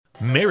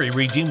Mary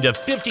redeemed a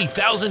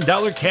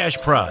 $50,000 cash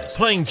prize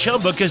playing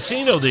Chumba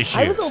Casino this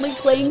year. I was only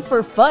playing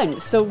for fun,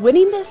 so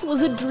winning this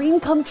was a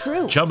dream come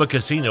true. Chumba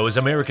Casino is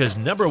America's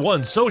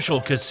 #1 social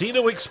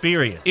casino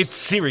experience. It's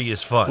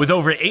serious fun. With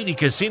over 80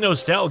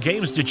 casino-style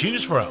games to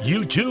choose from,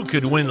 you too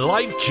could win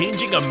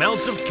life-changing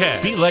amounts of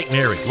cash. Be like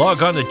Mary.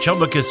 Log on to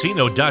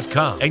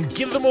ChumbaCasino.com and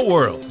give them a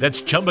whirl.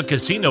 That's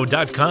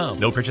ChumbaCasino.com.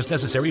 No purchase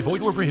necessary.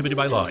 Void where prohibited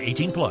by law.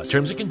 18+.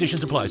 Terms and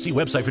conditions apply. See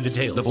website for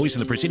details. The voice in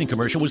the preceding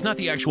commercial was not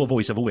the actual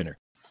voice of a winner.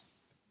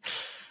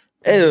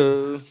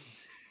 Hello.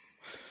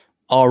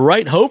 All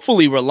right.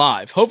 Hopefully we're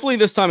live. Hopefully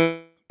this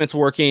time it's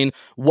working.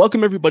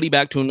 Welcome everybody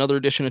back to another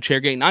edition of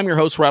Chairgate. And I'm your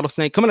host,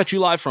 Rattlesnake, coming at you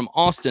live from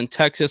Austin,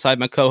 Texas. I have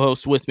my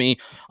co-host with me,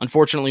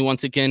 unfortunately,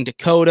 once again,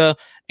 Dakota.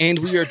 And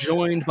we are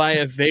joined by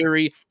a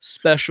very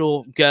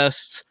special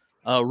guest,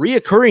 a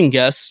reoccurring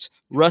guest,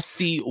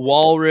 Rusty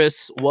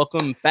Walrus.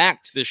 Welcome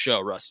back to the show,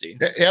 Rusty.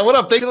 Yeah, what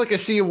up? I feel like I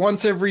see you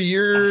once every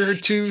year or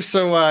two,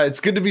 so it's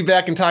good to be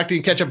back and talk to you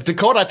and catch up.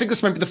 Dakota, I think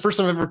this might be the first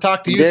time I've ever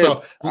talked to you,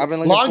 so I've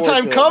been long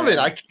time coming.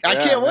 I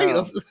can't wait.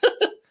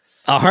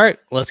 All right,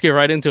 let's get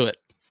right into it.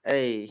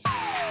 Hey.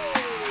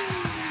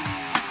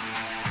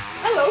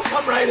 Hello,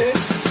 come right in.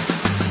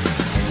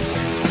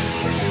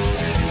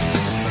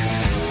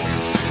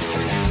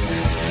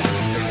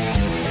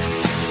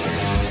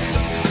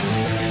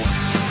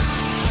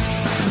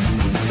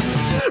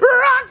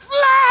 Rock,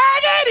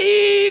 flag, and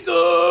eagle.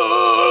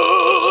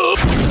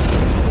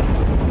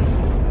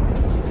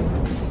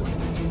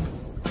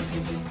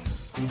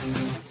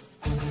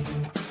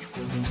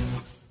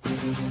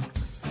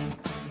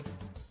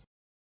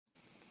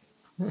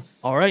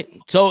 All right.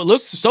 So it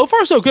looks so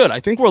far so good. I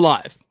think we're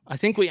live. I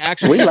think we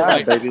actually We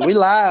live, baby. We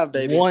live,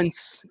 baby.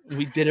 Once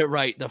we did it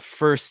right the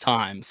first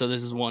time. So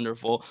this is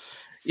wonderful.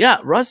 Yeah,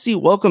 Rusty,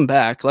 welcome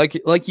back.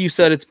 Like you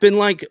said, it's been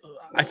like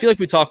I feel like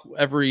we talk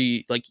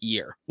every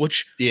year,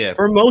 which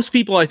for most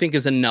people I think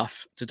is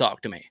enough to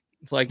talk to me.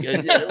 It's like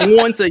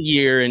once a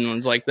year, and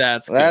it's like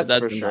that's for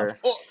enough. sure.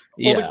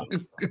 Well,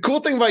 the cool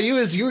thing about you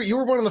is you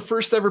were one of the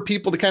first ever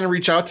people to kind of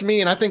reach out to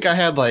me, and I think I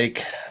had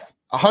like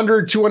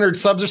 100, 200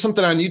 subs or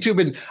something on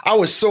YouTube. And I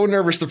was so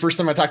nervous the first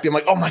time I talked to you.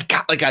 I'm like, oh my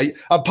God,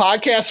 a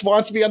podcast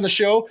wants to be on the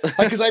show.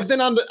 Cause I've been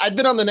on the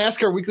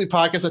NASCAR Weekly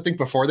podcast, I think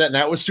before that. And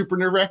that was super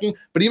nerve wracking,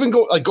 but even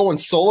going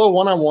solo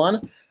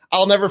one-on-one,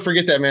 I'll never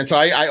forget that, man. So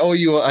I owe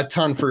you a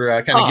ton for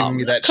kind of giving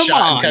me that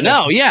shot.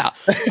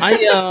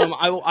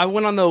 I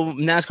went on the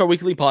NASCAR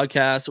Weekly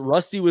podcast.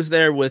 Rusty was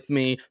there with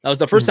me. That was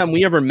the first time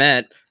we ever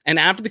met. And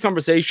after the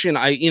conversation,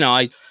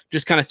 I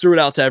just kind of threw it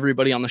out to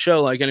everybody on the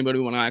show, like anybody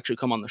want to actually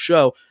come on the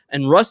show.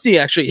 And Rusty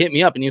actually hit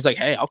me up and he was like,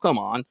 hey, I'll come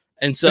on.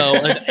 And so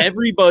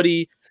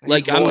everybody,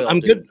 I'm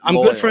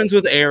good friends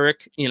with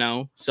Eric,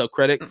 so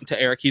credit to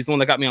Eric. He's the one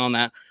that got me on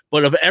that.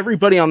 But of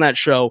everybody on that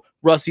show,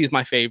 Rusty is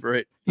my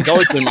favorite. He's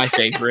always been my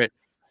favorite.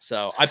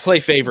 So I play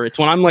favorites.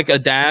 When I'm like a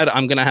dad,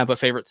 I'm going to have a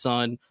favorite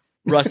son.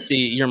 Rusty,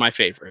 you're my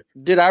favorite.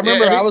 Dude, I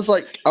remember I was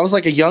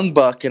like a young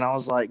buck and I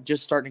was like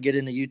just starting to get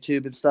into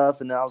YouTube and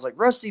stuff. And then I was like,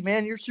 Rusty,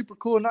 man, you're super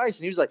cool and nice.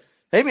 And he was like,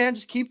 hey man,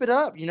 just keep it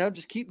up,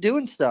 just keep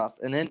doing stuff.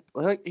 And then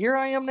here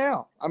I am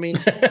now. I mean,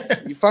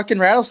 you fucking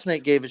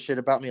Rattlesnake gave a shit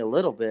about me a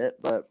little bit,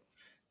 but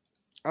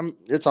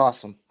it's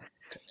awesome.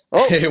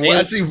 Oh, hey,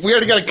 I see we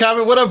already got a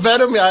comment. What up,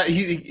 Venom?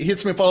 He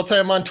hits me up all the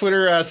time on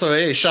Twitter. So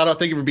hey, shout out,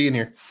 thank you for being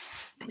here.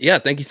 Yeah,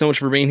 thank you so much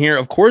for being here.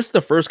 Of course,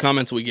 the first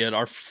comments we get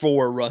are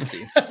for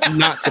Rusty.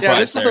 Not surprised. Yeah,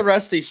 this is the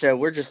Rusty show.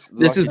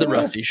 This is the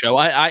Rusty show.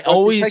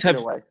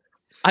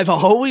 I've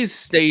always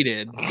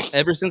stated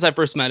ever since I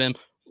first met him,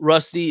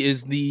 Rusty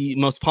is the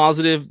most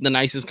positive, the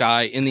nicest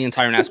guy in the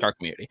entire NASCAR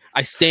community.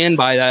 I stand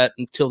by that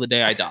until the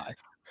day I die.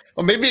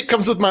 Well, maybe it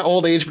comes with my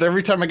old age, but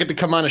every time I get to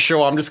come on a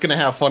show, I'm just going to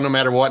have fun no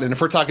matter what. And if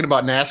we're talking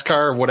about NASCAR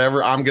or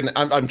whatever, I'm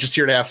just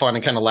here to have fun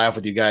and kind of laugh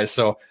with you guys.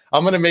 So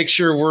I'm going to make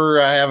sure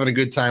we're having a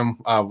good time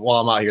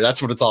while I'm out here.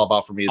 That's what it's all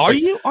about for me. It's are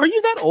you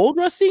that old,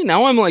 Rusty?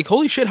 Now I'm like,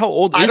 holy shit, how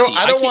old is he?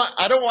 I don't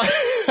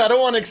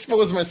want to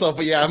expose myself,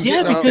 but yeah,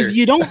 because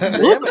you don't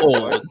look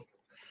old.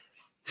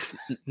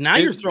 Now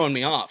you're throwing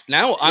me off.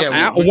 Now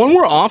when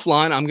we're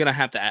offline, I'm gonna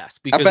have to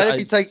ask because I bet if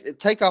you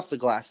take off the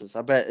glasses,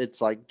 I bet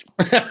it's like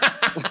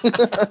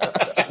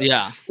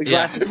yeah. The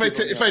glasses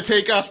if I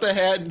take off the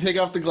hat and take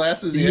off the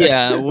glasses,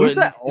 who's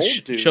that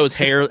old dude? Shows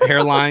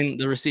hairline,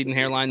 the receding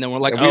hairline. Then we're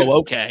like,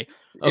 okay.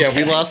 Yeah,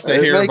 we lost the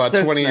hair about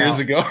 20 years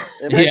ago.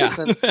 It makes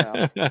sense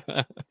now.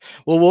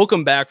 Well,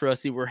 welcome back,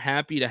 Rusty. We're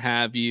happy to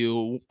have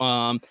you.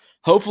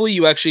 Hopefully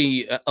you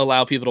actually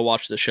allow people to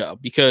watch the show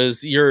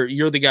because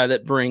you're the guy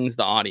that brings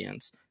the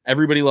audience.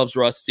 Everybody loves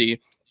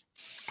Rusty.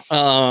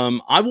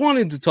 I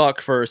wanted to talk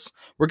first.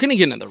 We're going to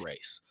get into the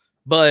race,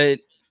 but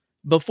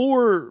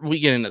before we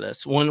get into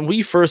this, when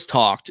we first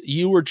talked,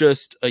 you were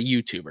just a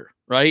YouTuber,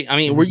 right? I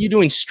mean, were you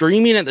doing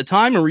streaming at the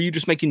time or were you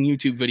just making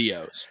YouTube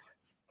videos?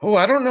 Oh,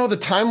 I don't know the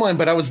timeline,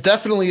 but I was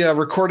definitely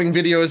recording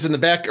videos in the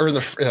back or in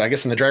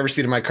the driver's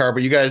seat of my car.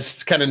 But you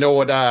guys kind of know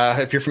what,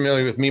 if you're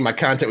familiar with me, my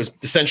content was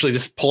essentially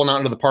just pulling out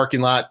into the parking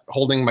lot,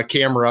 holding my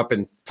camera up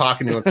and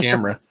talking to a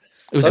camera.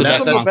 It was some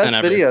of the best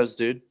videos,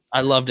 dude.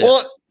 I loved it.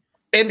 Well,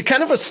 And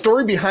kind of a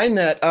story behind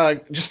that,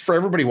 just for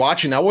everybody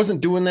watching, I wasn't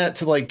doing that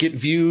to like get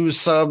views,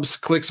 subs,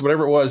 clicks,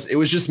 whatever it was. It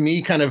was just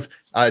me kind of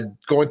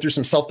going through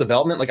some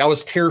self-development. Like I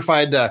was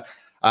terrified to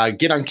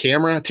get on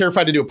camera,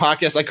 terrified to do a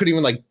podcast. I couldn't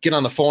even like get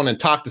on the phone and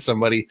talk to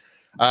somebody.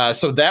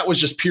 So that was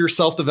just pure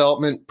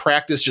self-development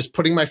practice, just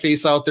putting my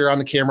face out there on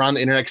the camera, on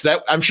the internet. Cause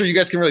that, I'm sure you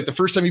guys can relate. The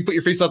first time you put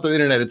your face out the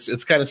internet,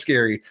 it's kind of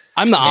scary.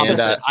 I'm the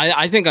opposite.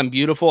 I think I'm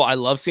beautiful. I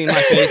love seeing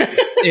my face.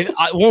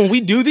 When we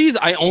do these,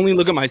 I only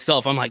look at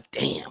myself. I'm like,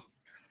 damn.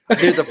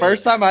 Dude, the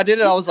first time I did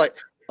it, I was like,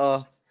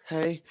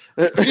 hey.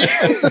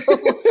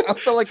 I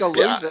felt like a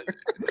loser.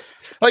 Yeah.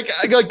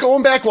 Like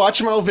going back,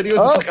 watching my old videos,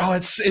 it's like, oh,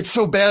 it's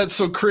so bad, it's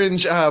so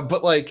cringe.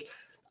 But like,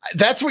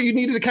 that's what you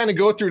needed to kind of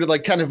go through to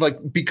like kind of like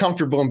be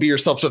comfortable and be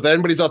yourself. So if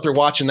anybody's out there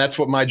watching, that's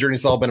what my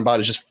journey's all been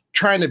about, is just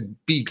trying to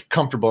be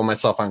comfortable in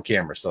myself on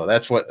camera. So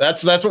that's what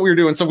we were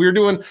doing. So we were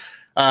doing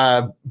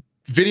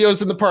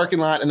videos in the parking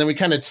lot, and then we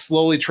kind of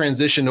slowly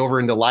transitioned over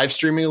into live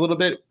streaming a little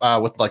bit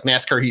with like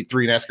NASCAR Heat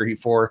 3, NASCAR Heat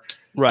 4.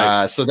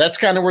 Right. So that's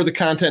kind of where the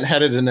content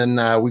headed. And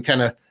then we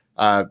kind of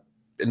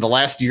in the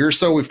last year or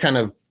so, we've kind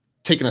of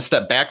taken a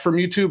step back from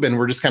YouTube, and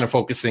we're just kind of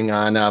focusing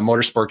on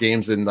motorsport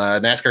games and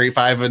NASCAR Heat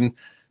 5 and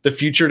the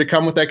future to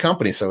come with that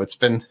company. So it's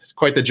been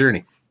quite the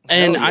journey.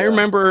 And I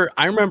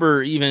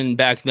remember even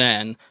back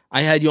then,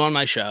 I had you on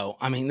my show.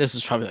 I mean, this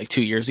is probably like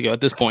 2 years ago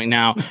at this point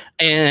now.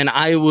 And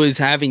I was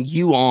having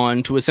you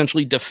on to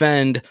essentially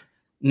defend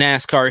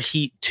NASCAR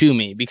Heat to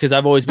me, because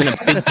I've always been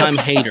a big time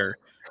hater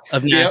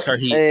of NASCAR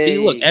Heat. Hey. See,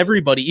 look,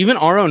 everybody, even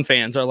our own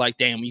fans are like,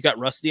 damn, you got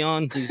Rusty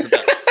on. He's the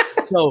best.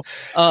 So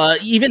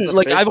even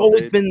like I've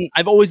always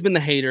been the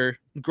hater.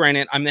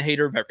 Granted, I'm the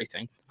hater of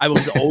everything. I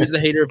was always the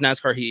hater of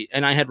NASCAR Heat,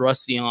 and I had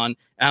Rusty on,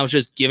 and I was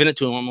just giving it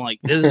to him. I'm like,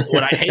 this is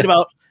what I hate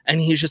about. And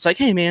he's just like,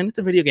 hey man, it's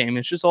a video game.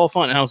 It's just all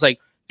fun. And I was like,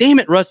 damn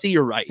it, Rusty,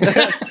 you're right.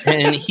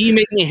 And he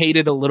made me hate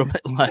it a little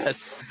bit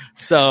less.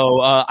 So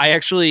I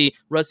actually,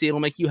 Rusty, it'll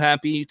make you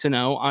happy to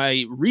know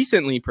I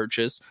recently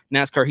purchased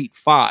NASCAR Heat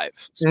 5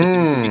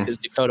 specifically because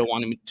Dakota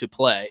wanted me to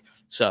play.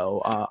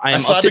 So I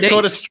saw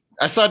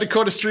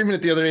Dakota streaming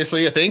it the other day. So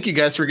yeah, thank you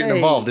guys for getting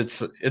involved.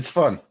 It's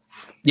fun.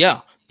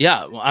 Yeah.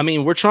 I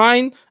mean, we're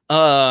trying,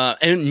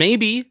 and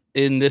maybe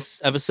in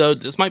this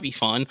episode, this might be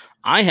fun.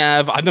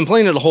 I've been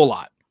playing it a whole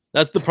lot.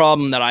 That's the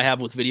problem that I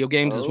have with video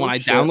games is when I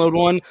download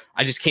one,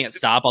 I just can't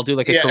stop. I'll do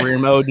like a career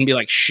mode and be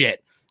like,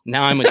 shit,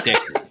 now I'm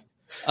addicted.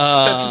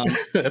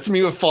 That's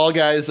me with Fall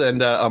Guys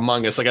and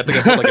Among Us. Like I think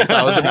I put like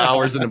 1,000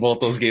 hours into both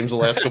those games the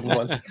last couple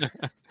months.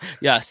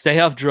 Yeah, stay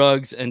off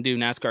drugs and do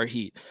NASCAR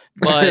Heat.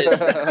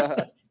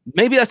 But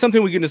maybe that's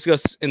something we can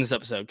discuss in this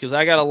episode, because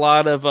I got a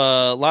lot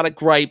of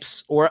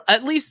gripes, or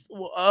at least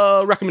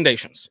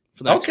recommendations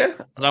for that. Okay,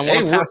 that I want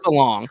to pass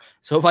along.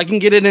 So if I can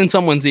get it in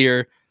someone's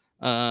ear,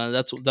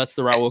 that's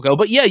the route we'll go.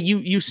 But yeah,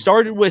 you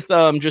started with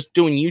just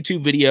doing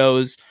YouTube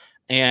videos,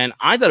 and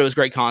I thought it was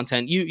great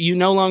content. You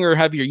no longer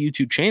have your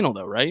YouTube channel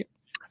though, right?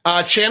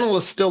 Channel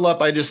is still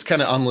up. I just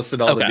kind of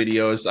unlisted all the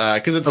videos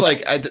because it's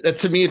like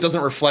to me, it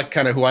doesn't reflect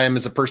kind of who I am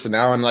as a person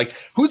now. And like,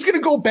 who's gonna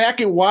go back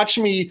and watch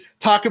me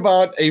talk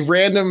about a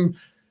random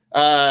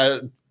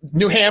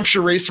New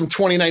Hampshire race from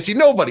 2019?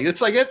 Nobody.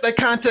 It's like that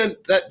content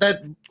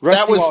that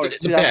was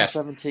the best.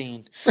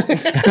 2017.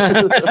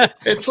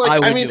 It's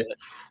like I mean.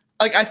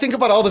 Like I think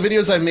about all the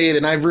videos I made,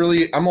 and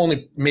I'm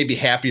only maybe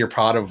happy or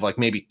proud of like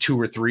maybe 2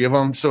 or 3 of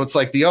them. So it's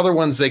like the other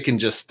ones, they can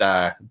just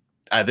they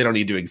don't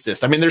need to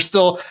exist. I mean, they're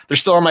still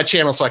on my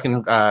channel, so I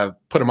can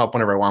put them up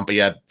whenever I want. But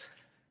yeah,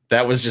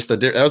 that was just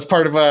that was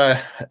part of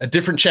a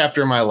different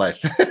chapter in my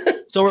life.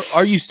 So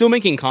are you still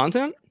making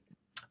content?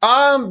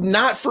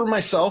 Not for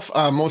myself,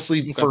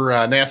 mostly for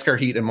NASCAR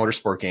Heat and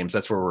motorsport games.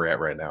 That's where we're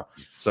at right now.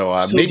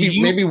 So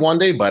maybe one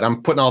day, but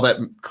I'm putting all that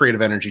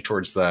creative energy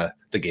towards the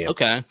game.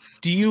 Okay.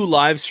 Do you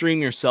live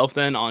stream yourself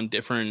then on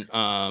different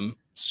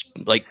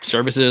like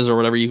services or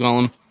whatever you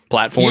call them,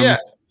 platforms?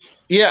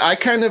 Yeah, I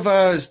kind of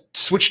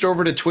switched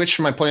over to Twitch.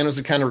 My plan was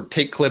to kind of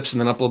take clips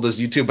and then upload those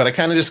to YouTube, but I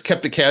kind of just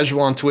kept it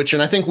casual on Twitch,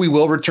 and I think we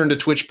will return to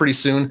Twitch pretty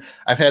soon.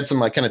 I've had some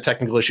like kind of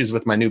technical issues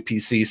with my new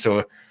PC,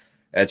 so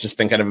it's just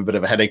been kind of a bit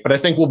of a headache, but I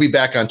think we'll be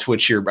back on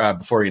Twitch here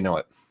before you know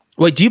it.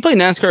 Wait, do you play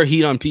NASCAR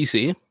Heat on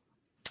PC?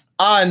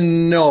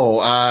 No.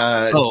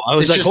 I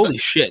was like, holy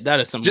shit, that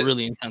is some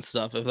really intense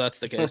stuff, if that's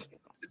the case.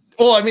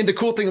 Well, I mean, the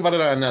cool thing about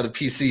it on the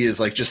PC is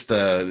like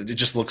it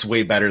just looks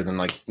way better than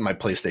like my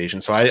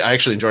PlayStation. So I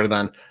actually enjoyed it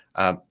on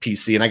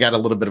PC, and I got a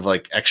little bit of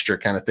like extra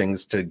kind of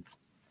things to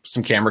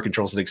some camera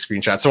controls to take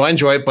screenshots. So I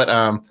enjoy it, but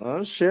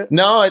oh shit.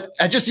 No,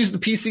 I just use the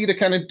PC to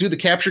kind of do the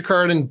capture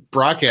card and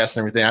broadcast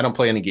and everything. I don't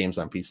play any games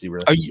on PC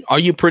really. Are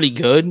you pretty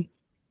good?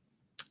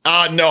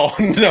 No.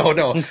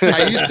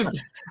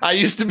 I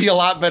used to be a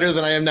lot better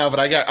than I am now, but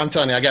I'm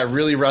telling you, I got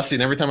really rusty.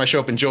 And every time I show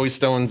up in Joey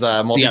Stone's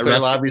multiplayer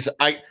lobbies,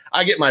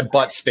 I get my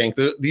butt spanked.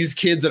 These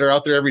kids that are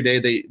out there every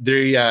day,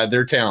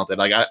 they're talented.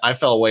 Like I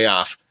fell way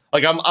off.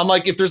 Like I'm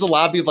like, if there's a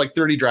lobby of like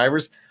 30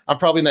 drivers, I'm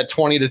probably in that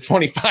 20 to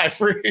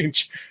 25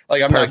 range.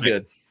 Like I'm not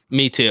good.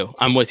 Me too.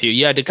 I'm with you.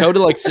 Yeah, Dakota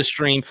likes to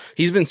stream.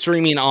 He's been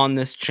streaming on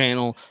this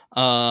channel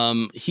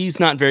He's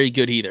not very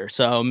good either.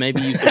 So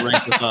maybe you could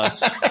race with us.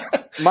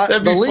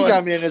 The league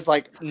I'm in is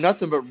like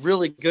nothing but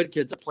really good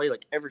kids that play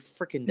like every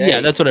freaking day.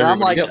 Yeah, that's what I'm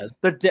like. says.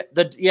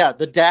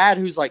 The dad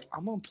who's like,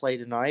 I'm gonna play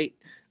tonight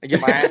and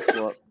get my ass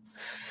whooped.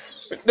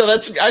 No,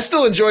 I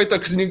still enjoy it though,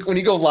 because when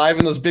you go live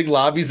in those big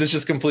lobbies, it's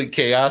just complete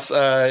chaos.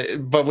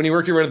 But when you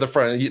work your way to the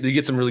front, you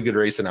get some really good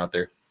racing out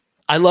there.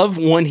 I love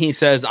when he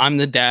says, "I'm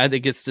the dad that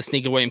gets to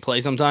sneak away and play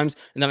sometimes,"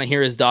 and then I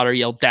hear his daughter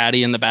yell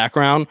 "Daddy" in the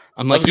background.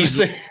 I'm like, he's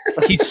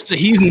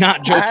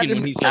not joking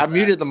when he says I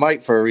muted the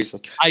mic for a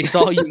reason. I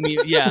saw you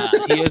mute. Yeah,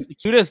 he has the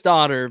cutest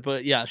daughter,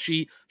 but yeah,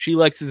 she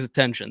likes his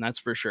attention. That's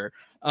for sure.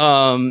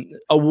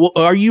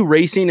 Are you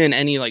racing in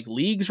any like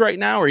leagues right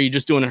now, or are you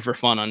just doing it for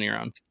fun on your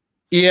own?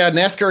 Yeah,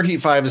 NASCAR Heat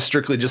 5 is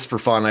strictly just for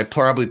fun. I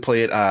probably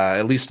play it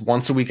at least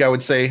once a week, I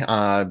would say.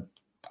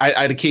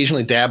 I'd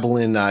occasionally dabble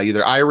in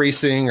either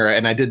iRacing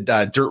and I did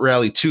Dirt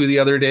Rally 2 the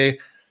other day.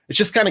 It's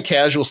just kind of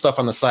casual stuff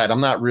on the side.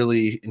 I'm not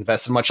really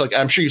invested much. Like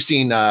I'm sure you've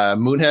seen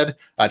Moonhead,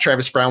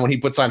 Travis Brown, when he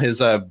puts on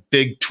his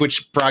big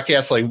Twitch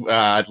broadcast, like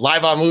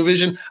live on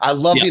MoveVision. I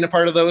love being a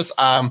part of those.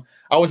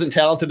 I wasn't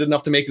talented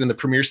enough to make it in the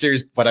Premier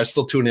Series, but I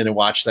still tune in and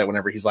watch that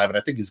whenever he's live. And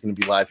I think he's going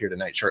to be live here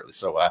tonight shortly.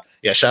 So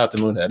yeah, shout out to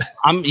Moonhead.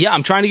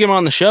 I'm trying to get him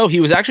on the show.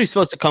 He was actually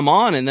supposed to come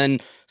on, and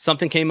then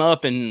something came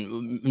up,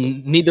 and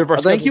neither of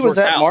us. I think he was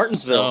at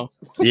Martinsville.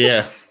 So.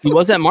 Yeah, he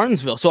was at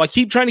Martinsville. So I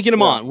keep trying to get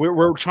him on.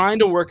 We're trying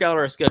to work out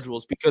our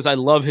schedules because I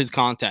love his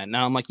content.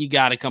 Now I'm like, you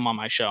got to come on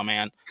my show,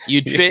 man.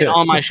 You'd fit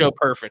on my show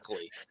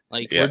perfectly.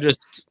 Like we're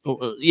just,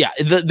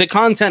 the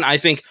content I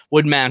think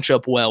would match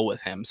up well with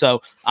him.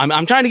 So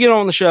I'm trying to get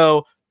on the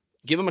show,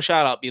 give him a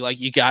shout out, be like,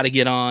 you got to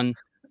get on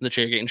the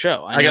Chairgating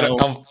show.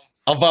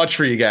 I'll vouch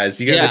for you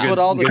guys. You guys are good.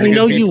 I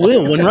know you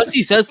will. When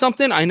Rusty says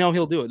something, I know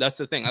he'll do it. That's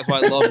the thing. That's why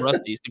I love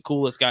Rusty. He's the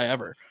coolest guy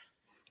ever.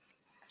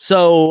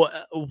 So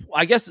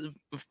I guess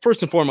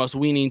first and foremost,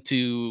 we need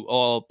to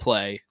all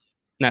play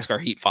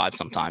NASCAR Heat 5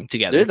 sometime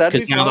together.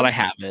 Because now that I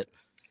have it.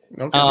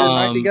 Okay, good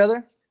night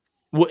together.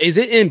 Is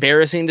it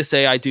embarrassing to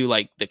say I do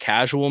like the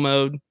casual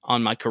mode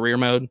on my career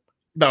mode?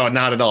 No,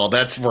 not at all.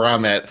 That's where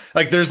I'm at.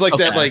 Like there's like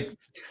that, like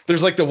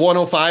there's like the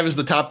 105 is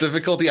the top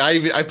difficulty.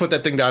 I put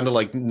that thing down to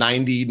like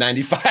 90,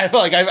 95.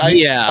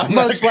 Like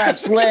most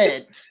laps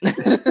led.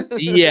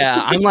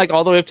 Yeah, I'm like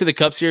all the way up to the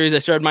Cup Series. I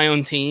started my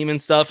own team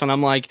and stuff, and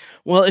I'm like,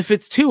 well, if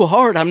it's too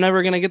hard, I'm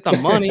never gonna get the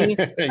money.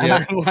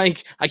 I'm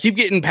like, I keep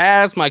getting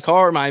past my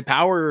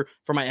power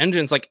for my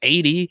engine's like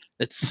 80.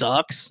 It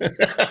sucks.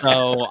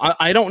 So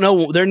I don't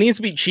know. There needs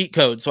to be cheat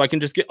codes so I can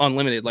just get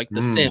unlimited, like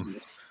The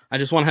Sims. I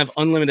just want to have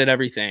unlimited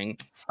everything.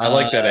 I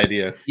like that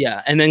idea.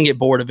 Yeah, and then get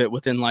bored of it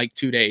within like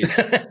 2 days.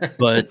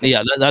 But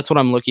yeah, that's what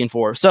I'm looking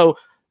for. So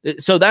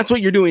that's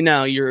what you're doing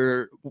now.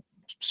 You're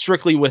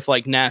strictly with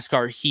like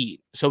NASCAR Heat.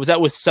 So is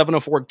that with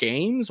 704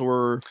 Games,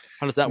 or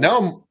how does that work?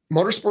 No,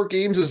 Motorsport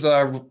Games is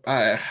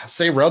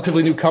say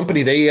relatively new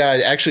company. They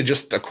actually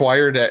just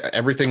acquired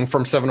everything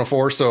from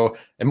 704. So,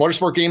 and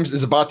Motorsport Games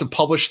is about to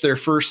publish their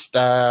first.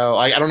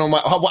 I don't know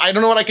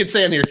what I could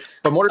say on here,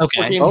 but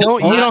Motorsport Games. You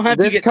don't have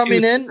to get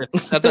coming in.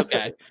 That's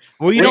okay.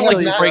 Well, you don't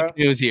like to break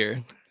news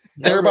here.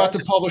 They're about to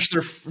publish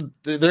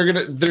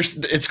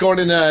it's going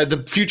in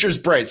the future's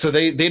bright. So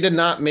they did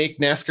not make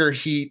NASCAR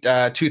Heat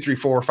 2, 3,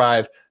 4,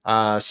 5.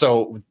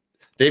 So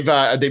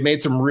they've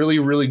made some really,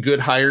 really good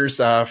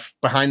hires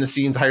behind the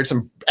scenes, hired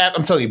some,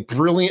 I'm telling you,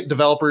 brilliant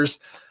developers.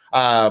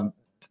 I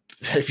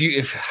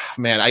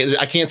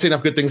can't say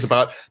enough good things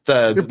about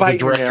the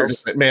director,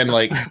 man.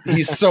 Like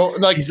he's so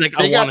like,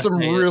 they got some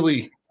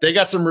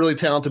really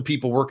talented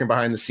people working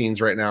behind the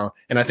scenes right now.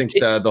 And I think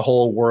the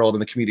whole world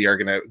and the community are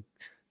going to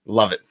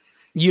love it.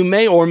 You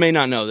may or may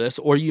not know this,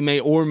 or you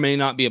may or may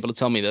not be able to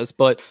tell me this,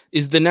 but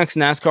is the next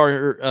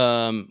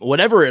NASCAR,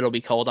 whatever it'll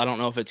be called, I don't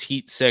know if it's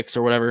Heat 6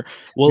 or whatever,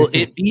 will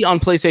it be on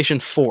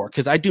PlayStation 4?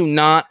 Because I do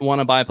not want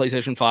to buy a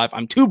PlayStation 5.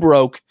 I'm too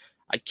broke.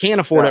 I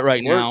can't afford it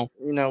right now.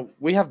 You know,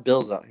 we have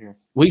bills out here.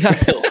 We got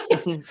bills.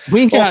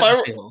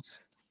 Bills.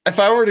 If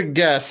I were to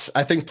guess,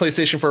 I think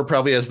PlayStation 4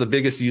 probably has the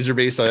biggest user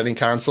base on any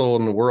console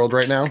in the world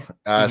right now.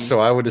 So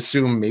I would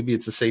assume maybe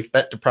it's a safe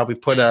bet to probably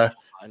put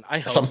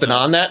something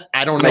on that.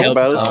 I don't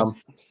know.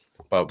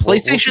 But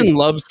PlayStation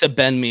loves to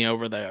bend me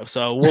over there,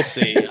 so we'll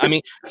see. I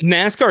mean,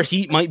 NASCAR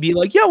Heat might be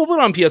like, yeah, we'll put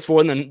it on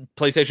PS4, and then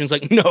PlayStation's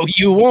like, no,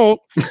 you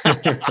won't.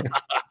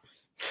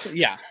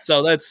 Yeah,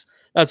 so that's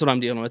what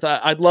I'm dealing with.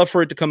 I'd love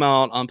for it to come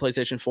out on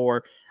PlayStation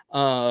 4,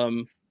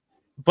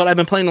 but I've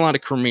been playing a lot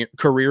of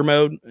career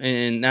mode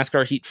in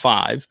NASCAR Heat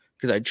 5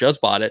 because I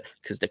just bought it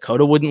because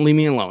Dakota wouldn't leave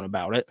me alone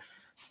about it.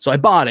 So I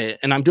bought it,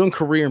 and I'm doing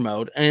career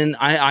mode, and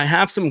I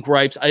have some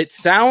gripes. It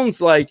sounds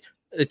like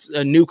it's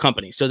a new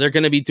company, so they're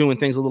going to be doing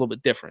things a little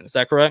bit different. Is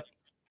that correct?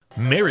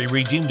 Mary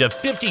redeemed a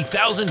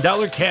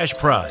 $50,000 cash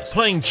prize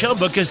playing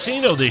Chumba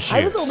Casino this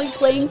year. I was only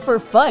playing for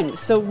fun,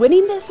 so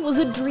winning this was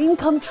a dream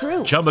come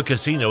true. Chumba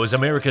Casino is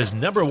America's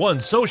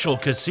 #1 social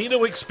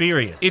casino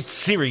experience. It's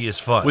serious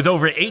fun. With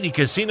over 80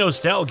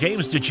 casino-style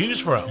games to choose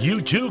from,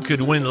 you too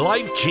could win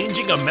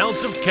life-changing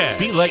amounts of cash.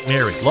 Be like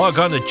Mary. Log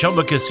on to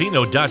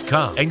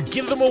ChumbaCasino.com and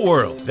give them a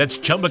whirl. That's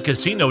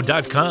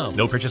ChumbaCasino.com.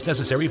 No purchase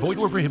necessary. Void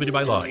where prohibited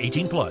by law.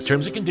 18 plus.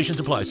 Terms and conditions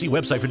apply. See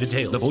website for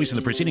details. The voice in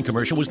the preceding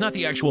commercial was not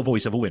the actual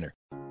voice of a winner.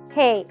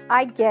 Hey,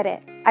 I get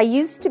it. I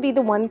used to be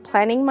the one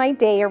planning my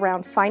day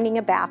around finding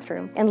a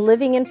bathroom and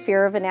living in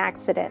fear of an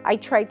accident. I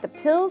tried the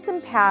pills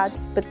and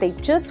pads, but they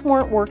just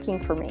weren't working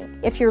for me.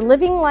 If you're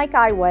living like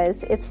I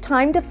was, it's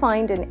time to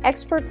find an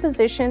expert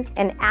physician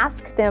and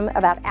ask them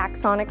about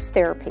Axonics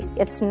therapy.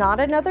 It's not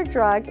another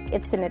drug,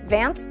 it's an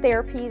advanced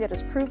therapy that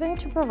is proven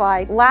to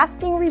provide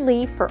lasting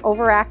relief for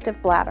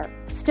overactive bladder.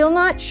 Still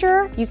not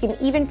sure? You can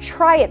even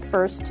try it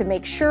first to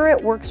make sure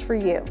it works for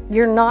you.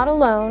 You're not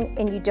alone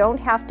and you don't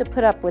have to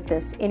put up with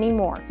this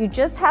anymore. You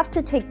just have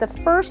to take the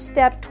first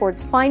step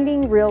towards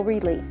finding real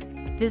relief.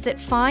 Visit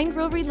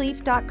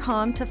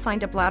findrealrelief.com to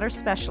find a bladder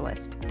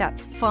specialist.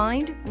 That's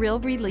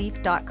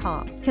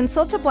findrealrelief.com.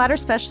 Consult a bladder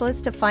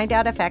specialist to find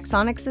out if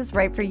Axonics is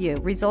right for you.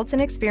 Results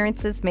and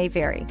experiences may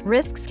vary.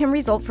 Risks can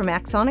result from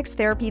Axonics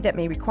therapy that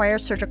may require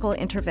surgical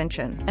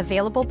intervention.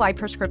 Available by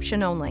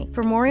prescription only.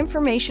 For more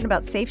information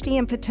about safety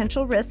and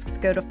potential risks,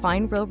 go to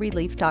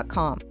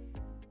findrealrelief.com.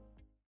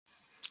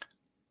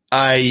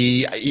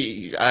 Yeah,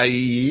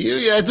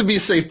 to be a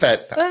safe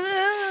bet.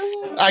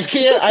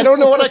 I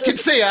don't know what I can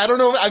say. I don't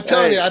know. I'm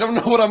telling you, I don't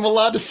know what I'm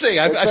allowed to say.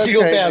 I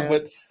feel bad,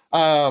 man.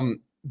 But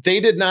they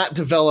did not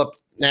develop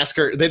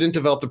NASCAR. They didn't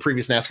develop the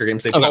previous NASCAR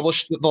games. They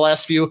published the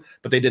last few,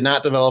 but they did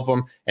not develop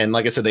them. And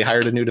like I said, they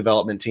hired a new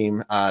development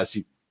team. So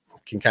you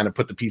can kind of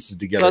put the pieces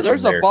together. So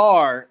there's a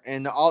bar,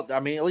 and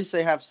at least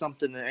they have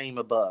something to aim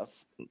above.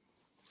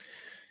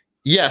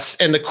 Yes,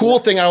 and the cool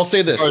thing, I'll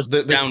say this: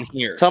 down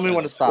here. Tell me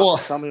when to stop. Well,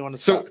 tell me when to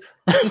stop.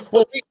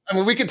 Well,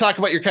 we can talk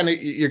about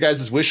your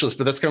guys' wish list,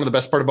 but that's kind of the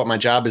best part about my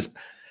job is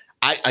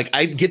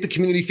I get the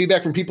community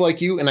feedback from people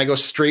like you, and I go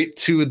straight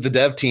to the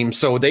dev team.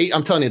 So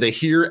I'm telling you, they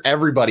hear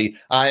everybody,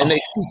 and they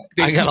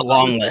got a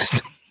long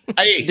list.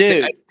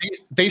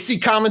 They see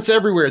comments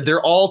everywhere.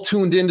 They're all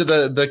tuned into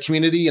the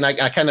community, and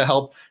I kind of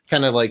help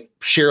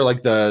share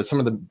some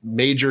of the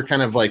major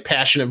kind of like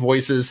passionate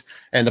voices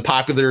and the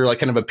popular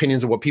kind of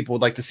opinions of what people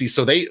would like to see.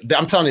 So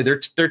I'm telling you,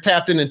 they're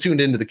tapped in and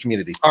tuned into the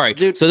community. All right,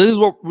 dude. So this is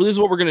what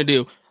we're gonna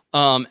do.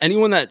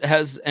 Anyone that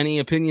has any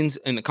opinions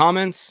in the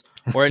comments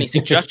or any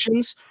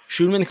suggestions,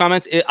 shoot them in the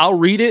comments. I'll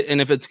read it,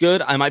 and if it's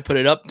good, I might put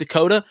it up.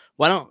 Dakota,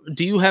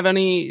 do you have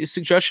any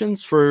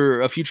suggestions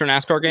for a future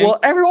NASCAR game?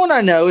 Well, everyone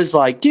I know is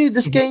like, dude,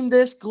 this game,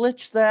 this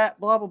glitch, that,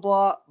 blah blah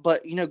blah.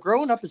 But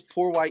growing up as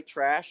poor white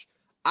trash,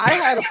 I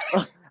had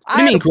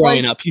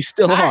growing up? You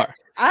still are.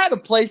 I had a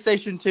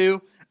PlayStation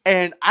 2,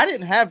 and I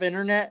didn't have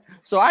internet,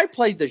 so I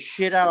played the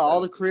shit out of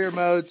all the career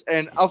modes.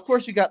 And of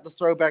course, you got the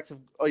throwbacks of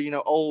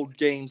old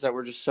games that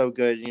were just so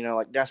good,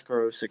 like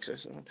NASCAR 06 or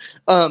 07.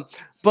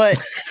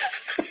 But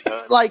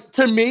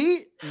to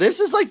me, this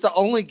is like the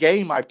only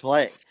game I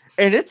play,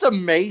 and it's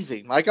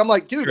amazing. Like I'm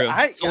like, dude,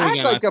 I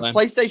had like a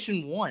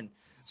PlayStation 1.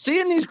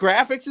 Seeing these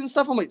graphics and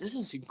stuff, I'm like, this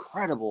is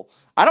incredible.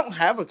 I don't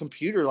have a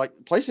computer. Like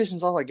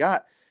PlayStation's all I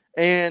got.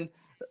 And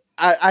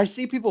I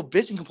see people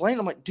bitch and complain.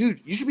 I'm like,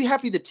 dude, you should be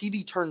happy the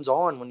TV turns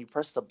on when you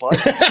press the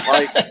button.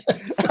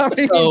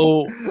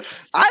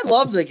 I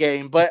love the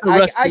game, but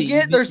Rusty, I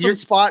get there's some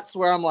spots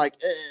where I'm like,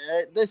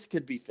 this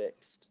could be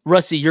fixed.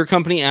 Rusty, your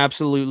company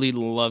absolutely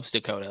loves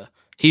Dakota.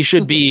 He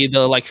should be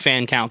the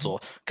fan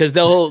council, because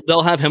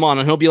they'll have him on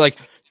and he'll be like,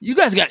 you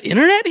guys got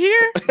internet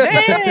here?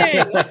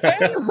 Dang,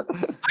 okay.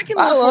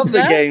 I love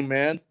the game,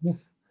 man.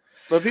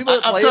 But people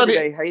that play every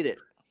day hate it.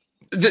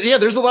 Yeah,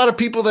 there's a lot of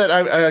people that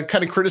I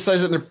kind of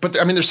criticize it, but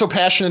I mean, they're so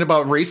passionate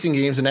about racing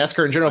games and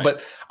NASCAR in general. Right.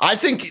 But I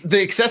think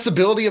the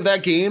accessibility of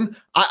that game,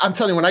 I'm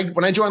telling you,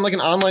 when I join like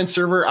an online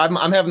server, I'm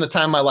having the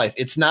time of my life.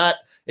 It's not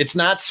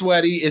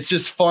sweaty. It's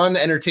just fun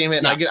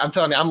entertainment. And I'm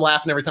telling you, I'm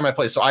laughing every time I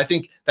play. So I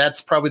think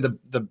that's probably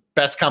the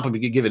best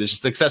compliment you could give it is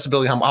just the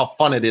accessibility, how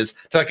fun it is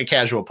to like a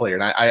casual player.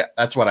 And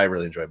that's what I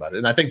really enjoy about it.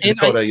 And I think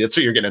Dakota, that's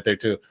what you're getting at there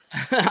too.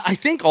 I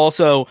think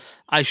also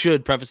I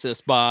should preface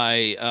this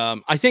by,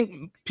 I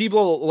think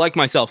people like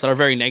myself that are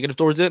very negative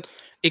towards it,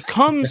 it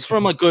comes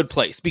from a good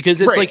place,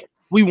 because it's like,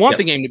 we want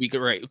the game to be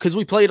great because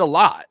we played a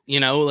lot,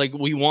 like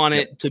we want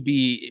it to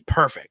be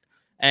perfect,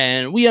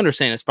 and we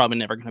understand it's probably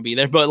never going to be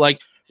there, but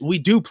like, we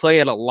do play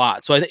it a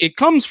lot. So it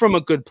comes from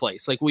a good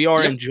place. Like we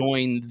are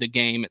enjoying the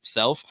game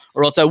itself,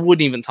 or else I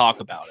wouldn't even talk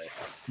about it.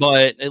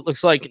 But it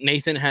looks like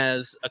Nathan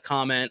has a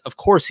comment. Of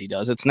course he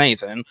does. It's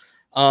Nathan.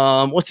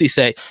 What's he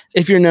say?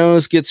 If your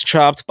nose gets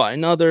chopped by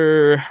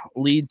another,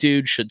 lead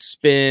dude should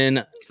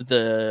spin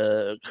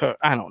the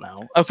I don't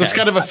know. Okay. So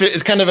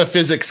it's kind of a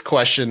physics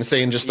question,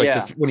 saying just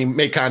like when you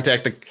make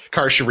contact, the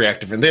car should react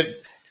different.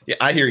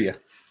 I hear you.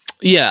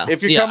 Yeah.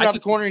 If you're coming out the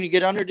corner and you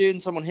get under, dude,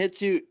 and someone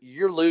hits you,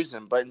 you're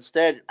losing. But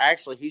instead,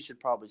 actually, he should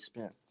probably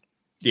spin.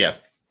 Yeah.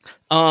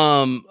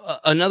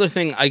 Another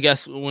thing, I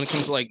guess, when it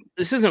comes to like,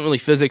 this isn't really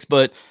physics,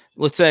 but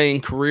let's say in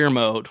career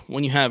mode,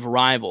 when you have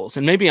rivals,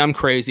 and maybe I'm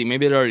crazy,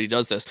 maybe it already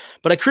does this,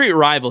 but I create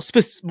rivals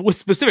with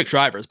specific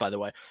drivers, by the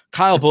way.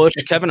 Kyle Busch,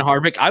 Kevin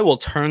Harvick, I will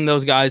turn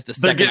those guys the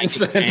second I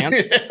get a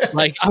chance.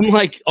 Like, I'm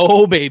like,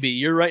 oh, baby,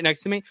 you're right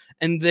next to me.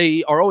 And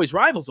they are always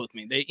rivals with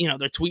me. They,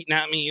 they're tweeting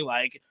at me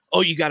like,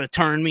 oh, you got to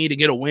turn me to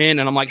get a win.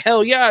 And I'm like,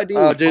 hell yeah, dude.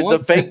 Oh, dude, the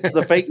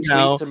fake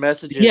tweets and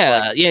messages.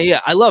 Yeah,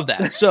 yeah. I love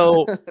that.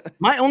 So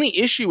my only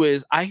issue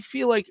is I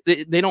feel like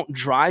they don't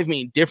drive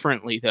me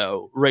differently,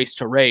 though, race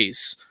to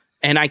race.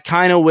 And I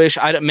kind of wish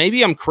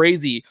maybe I'm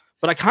crazy,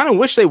 but I kind of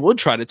wish they would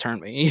try to turn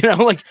me.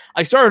 Like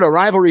I started a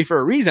rivalry for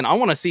a reason. I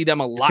want to see them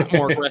a lot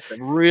more aggressive,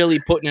 really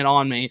putting it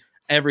on me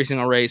every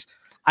single race.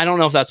 I don't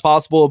know if that's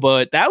possible,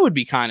 but that would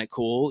be kind of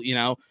cool,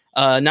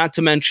 not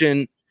to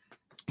mention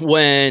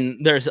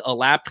when there's a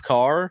lapped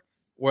car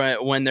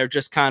when they're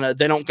just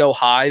they don't go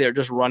high. They're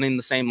just running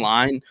the same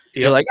line. Yep.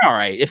 You're like, all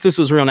right, if this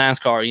was real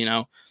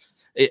NASCAR,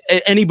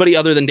 anybody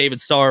other than David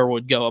Starr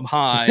would go up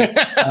high.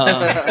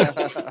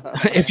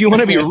 If you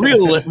want to be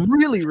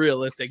really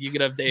realistic, you could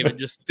have David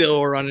just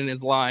still running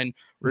his line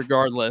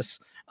regardless.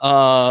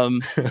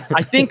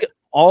 I think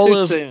all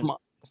of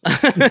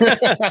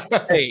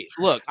hey,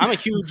 look, I'm a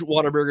huge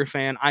Whataburger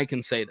fan. I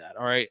can say that.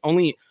 All right.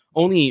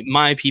 Only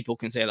my people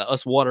can say that.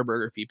 Us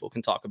Whataburger people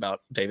can talk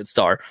about David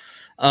Starr.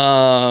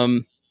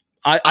 I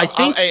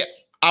think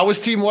I was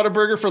Team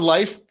Whataburger for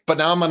life, but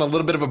now I'm on a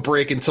little bit of a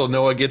break until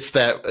Noah gets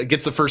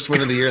the first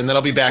win of the year, and then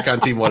I'll be back on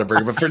Team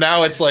Whataburger. But for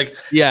now, it's like,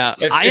 yeah,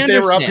 if they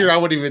were up here, I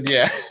would even,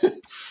 yeah.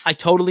 I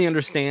totally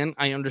understand.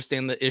 I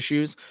understand the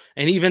issues,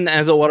 and even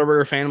as a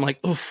Whataburger fan, I'm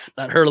like, oof,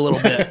 that hurt a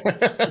little bit.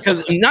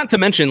 Because not to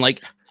mention,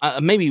 like,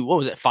 maybe what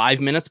was it,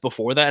 5 minutes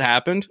before that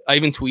happened, I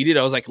even tweeted,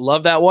 I was like,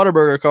 love that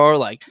Whataburger car,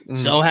 like,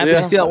 so happy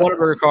to see that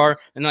Whataburger car,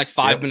 and like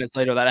 5 minutes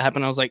later that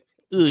happened, I was like,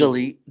 ugh.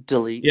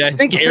 delete. Yeah, I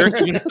think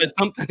Eric even said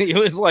something. He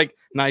was like,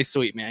 nice,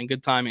 sweet, man,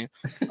 good timing.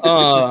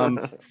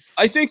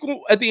 I think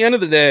at the end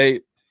of the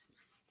day,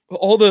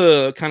 all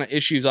the kind of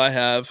issues I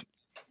have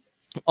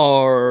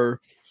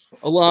are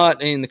a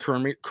lot in the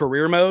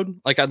career mode.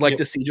 Like, I'd like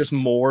to see just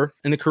more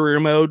in the career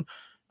mode.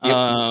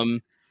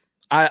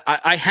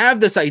 I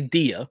have this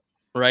idea,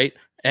 right?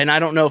 And I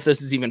don't know if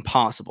this is even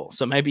possible.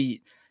 So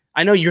maybe,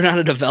 I know you're not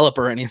a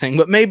developer or anything,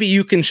 but maybe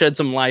you can shed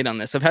some light on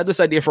this. I've had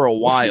this idea for a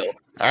while.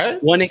 All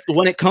right.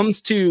 When it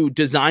comes to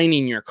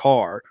designing your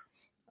car,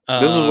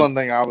 this is one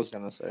thing I was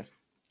gonna say.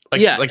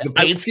 Like the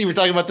paint scheme. We're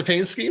talking about the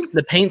paint scheme.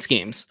 The paint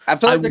schemes. I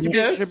feel like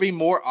there should be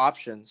more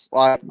options.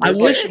 Like, I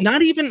wish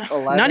not even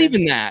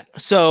that.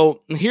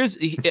 So here's.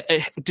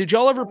 Did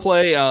y'all ever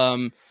play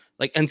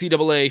like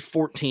NCAA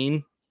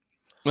 14?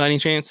 By any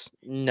chance?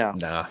 No.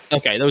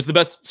 Okay, that was the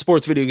best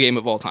sports video game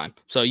of all time.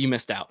 So you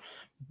missed out.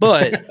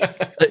 But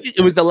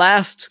it was the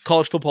last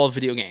college football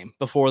video game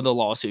before the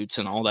lawsuits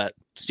and all that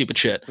stupid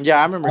shit. Yeah,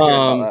 I remember hearing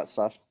about that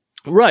stuff.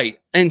 Right.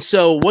 And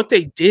so what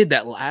they did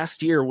that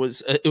last year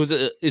was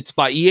it's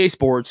by EA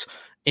Sports,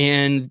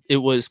 and it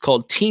was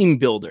called Team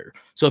Builder.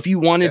 So if you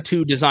wanted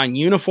to design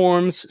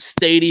uniforms,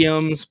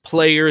 stadiums,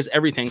 players,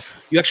 everything,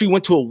 you actually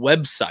went to a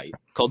website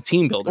called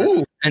Team Builder.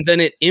 Ooh. And then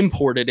it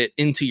imported it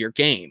into your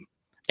game.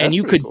 And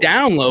you could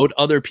download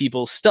other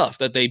people's stuff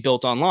that they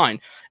built online.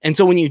 And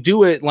so when you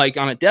do it like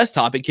on a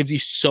desktop, it gives you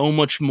so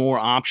much more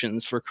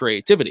options for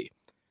creativity.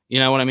 You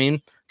know what I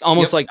mean?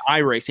 Almost like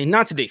iRacing,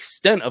 not to the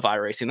extent of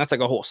iRacing. That's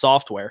like a whole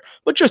software,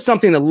 but just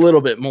something a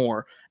little bit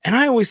more. And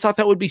I always thought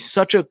that would be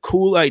such a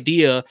cool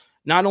idea,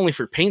 not only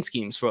for paint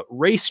schemes, but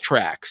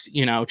racetracks,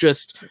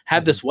 just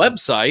have this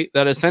website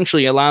that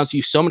essentially allows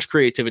you so much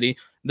creativity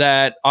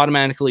that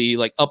automatically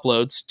like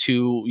uploads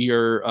to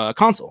your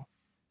console.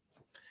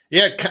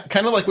 Yeah,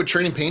 kind of like what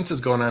Trading Paints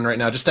is going on right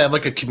now. Just to have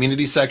like a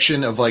community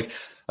section of like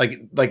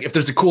if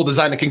there's a cool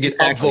design that can get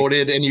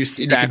upvoted and you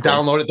can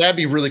download it, that'd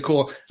be really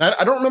cool.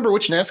 I don't remember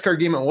which NASCAR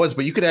game it was,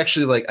 but you could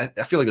actually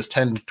I feel like it was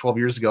 10, 12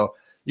 years ago.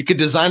 You could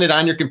design it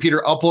on your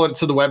computer, upload it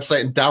to the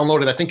website, and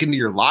download it, I think, into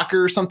your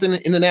locker or something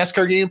in the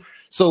NASCAR game.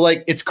 So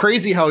like, it's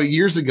crazy how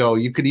years ago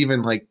you could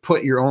even like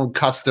put your own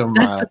custom.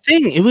 That's the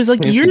thing. It was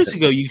like years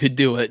ago you could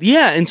do it.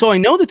 Yeah. And so I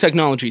know the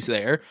technology's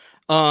there.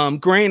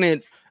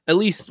 Granted, at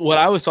least what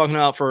I was talking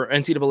about for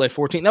NCAA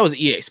 14, that was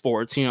EA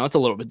Sports. It's a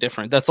little bit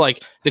different. That's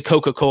like the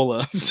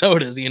Coca-Cola of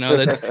sodas.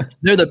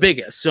 They're the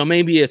biggest. So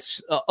maybe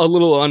it's a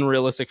little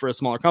unrealistic for a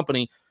smaller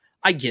company.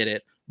 I get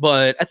it.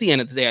 But at the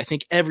end of the day, I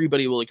think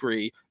everybody will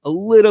agree a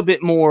little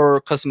bit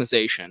more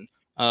customization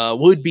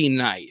would be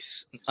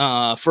nice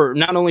for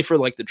not only for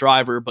like the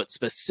driver, but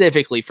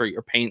specifically for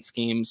your paint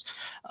schemes.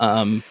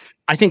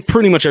 I think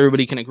pretty much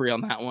everybody can agree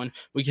on that one.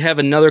 We have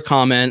another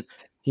comment.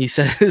 He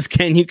says,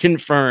 can you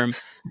confirm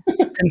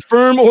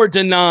or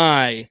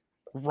deny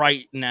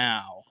right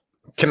now?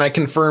 Can I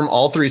confirm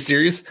all three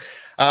series?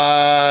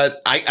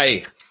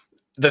 I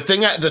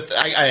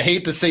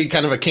hate to say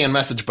kind of a canned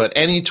message, but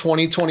any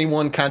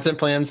 2021 content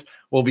plans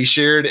will be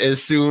shared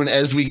as soon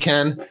as we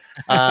can,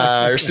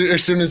 or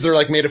as soon as they're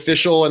like made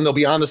official, and they'll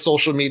be on the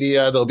social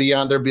media. There'll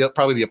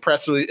probably be a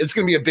press release. It's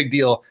going to be a big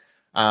deal.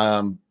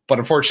 but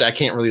unfortunately, I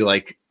can't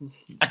really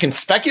I can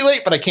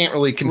speculate, but I can't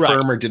really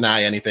confirm or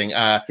deny anything. You're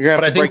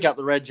gonna have to break out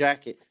the red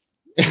jacket.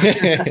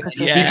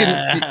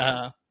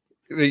 Yeah.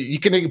 You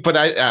can, but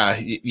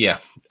yeah.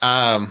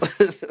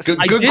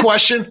 Good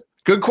question.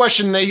 Good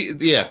question.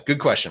 Good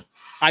question.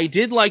 I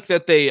did like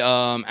that they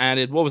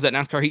added, what was that,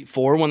 NASCAR Heat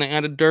 4 when they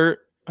added dirt?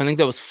 I think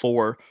that was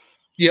 4.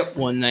 Yep.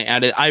 When they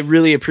added, I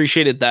really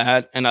appreciated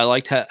that, and I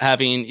liked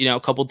having a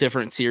couple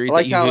different series. I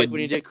like how when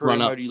you did career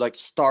mode, you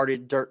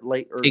started dirt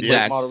late or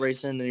late model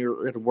racing, and then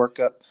you're at a work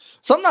up.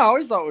 Something I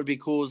always thought would be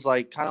cool is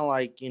kind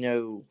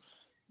of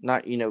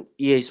not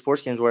EA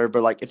Sports games or whatever,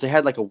 but if they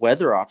had a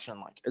weather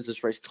option, is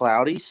this race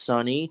cloudy,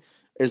 sunny?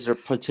 Is there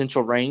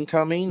potential rain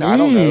coming? I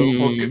don't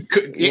know.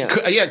 Could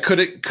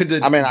the?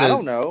 I mean, I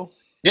don't know.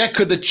 Yeah,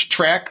 could the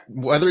track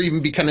weather even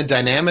be kind of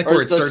dynamic, or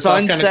where it the starts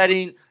sun off kind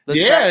setting? of,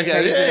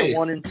 The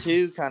 1 and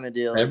 2 kind of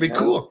deal. That'd be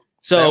cool.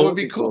 So that would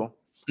be cool.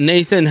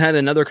 Nathan had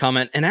another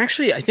comment, and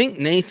actually, I think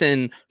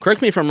Nathan,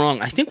 correct me if I'm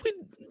wrong. I think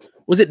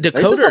was it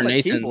Dakota or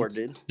Nathan keyboard,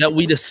 that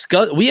we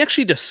discussed? We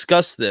actually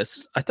discussed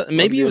this. I thought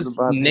maybe it was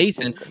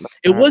Nathan.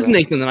 It was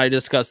Nathan that I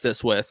discussed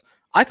this with.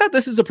 I thought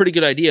this is a pretty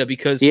good idea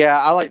because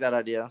I like that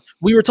idea.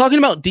 We were talking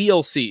about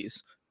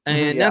DLCs,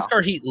 and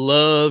NASCAR Heat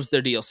loves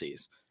their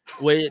DLCs,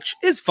 which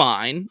is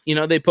fine.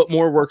 They put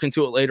more work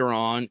into it later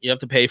on. You have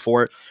to pay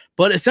for it.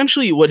 But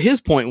essentially what his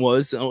point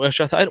was,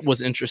 which I thought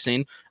was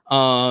interesting,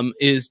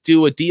 is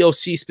do a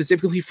DLC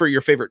specifically for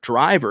your favorite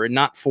driver and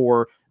not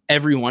for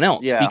everyone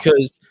else. Yeah.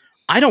 Because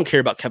I don't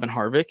care about Kevin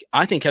Harvick.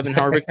 I think Kevin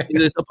Harvick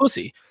is a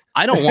pussy.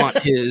 I don't want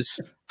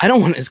his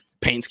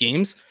paint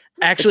schemes.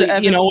 Actually,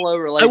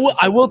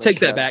 I will take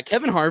that back.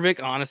 Kevin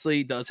Harvick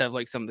honestly does have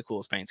some of the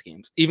coolest paint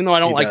schemes. Even though I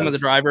don't like him as a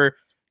driver,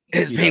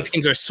 his paint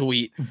schemes are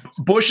sweet.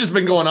 Busch has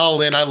been going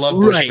all in. I love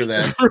Busch for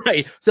that.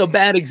 Right. So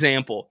bad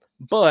example.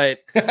 But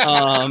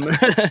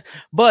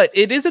but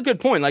it is a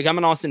good point. I'm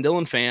an Austin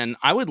Dillon fan.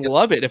 I would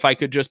love it if I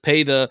could just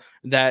pay that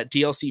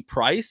DLC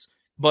price.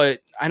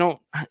 But I don't,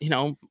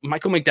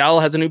 Michael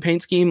McDowell has a new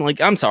paint scheme.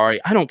 I'm sorry,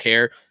 I don't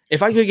care.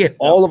 If I could get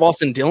all of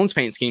Austin Dillon's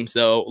paint schemes,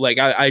 though,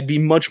 I'd be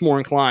much more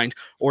inclined,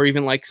 or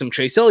even some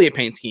Chase Elliott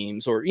paint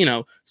schemes, or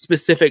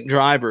specific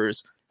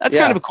drivers. That's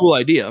kind of a cool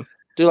idea.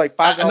 Do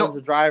 $5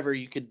 a driver,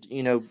 you could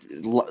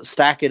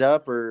stack it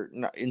up, or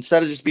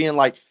instead of just being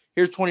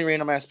here's 20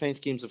 random ass paint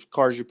schemes of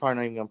cars you're probably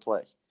not even gonna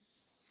play.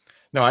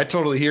 No, I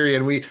totally hear you.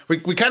 And we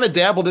kind of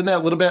dabbled in that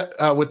a little bit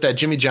with that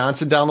Jimmy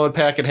Johnson download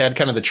pack. It had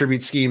kind of the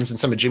tribute schemes and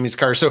some of Jimmy's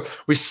cars. So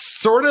we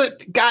sort of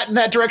got in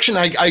that direction.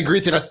 I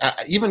agree with it.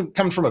 Even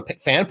coming from a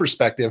fan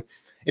perspective,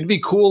 it'd be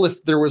cool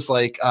if there was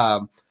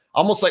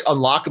almost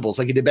unlockables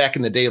like you did back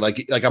in the day.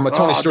 I'm a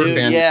Tony Stewart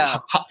fan. Yeah.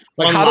 How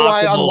do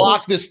I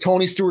unlock this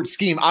Tony Stewart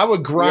scheme? I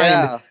would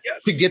grind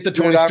to get the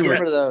Tony Stewart.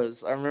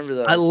 I remember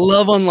those. I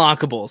love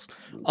unlockables.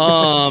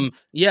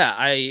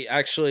 I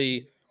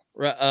actually...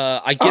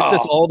 I get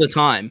this all the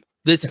time.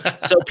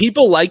 So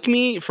people like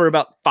me for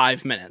about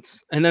 5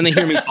 minutes, and then they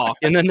hear me talk,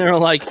 and then they're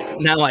like,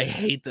 "Now I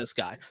hate this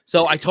guy."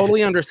 So I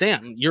totally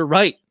understand. You're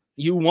right.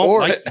 You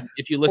won't like me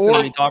if you listen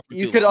to me talk. For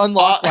you too could long.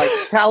 unlock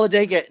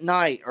Talladega at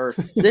night, or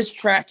this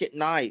track at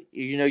night.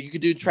 You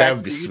could do tracks. That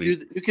would be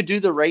sweet. You could do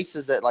the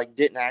races that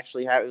didn't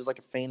actually have. It was a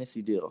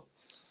fantasy deal.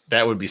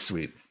 That would be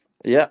sweet.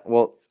 Yeah.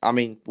 Well, I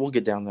mean, we'll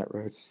get down that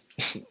road.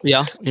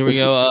 Yeah. Here we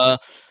go.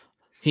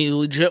 He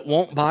legit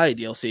won't buy a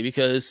DLC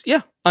because,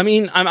 I'm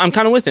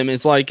kind of with him.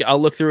 It's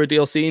I'll look through a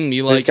DLC and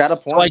be like, got a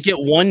point. So I get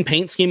one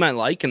paint scheme I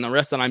like and the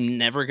rest that I'm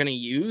never going to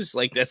use.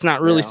 That's not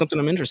really something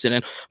I'm interested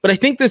in. But I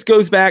think this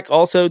goes back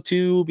also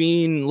to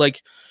being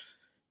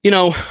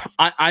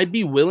I'd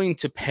be willing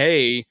to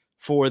pay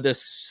for this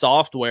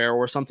software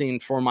or something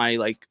for my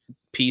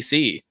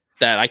PC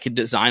that I could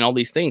design all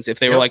these things. If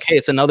they were hey,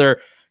 it's another,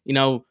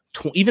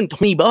 even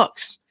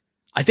 $20.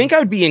 I think I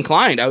would be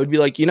inclined. I would be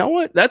like, you know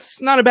what?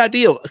 That's not a bad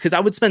deal, because I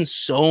would spend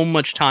so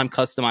much time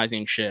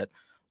customizing shit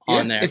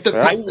on there. If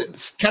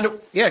it's kind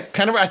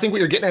of I think what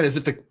you're getting at is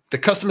if the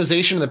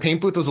customization of the paint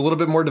booth was a little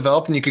bit more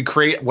developed and you could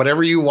create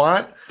whatever you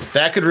want,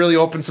 that could really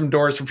open some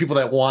doors for people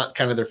that want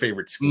kind of their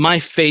favorite scheme. My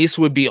face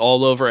would be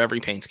all over every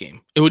paint scheme.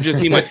 It would just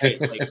be my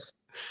face.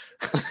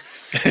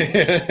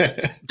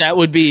 That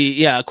would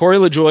be, Corey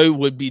LaJoie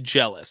would be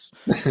jealous,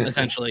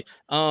 essentially.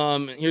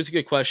 Here's a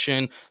good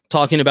question.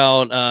 Talking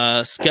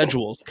about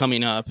schedules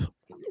coming up.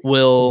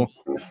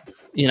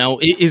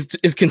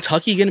 Is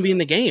Kentucky going to be in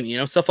the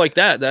game? Stuff like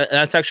that.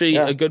 That's actually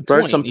a good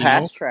point. Throw some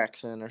pass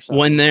tracks in or something.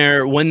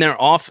 When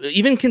they're off,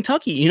 even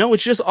Kentucky,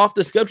 it's just off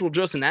the schedule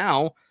just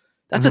now.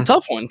 That's a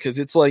tough one, because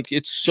it's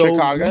it's so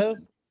Chicago.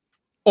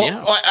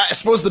 Well, I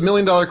suppose the $1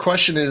 million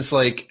question is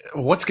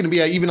what's going to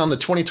be even on the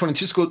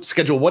 2022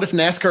 schedule? What if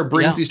NASCAR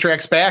brings these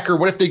tracks back, or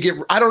what if they get?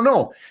 I don't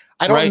know.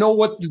 I don't know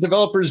what the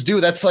developers do.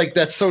 That's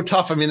so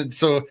tough. I mean, it's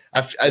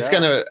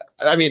gonna.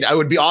 I mean, it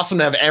would be awesome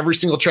to have every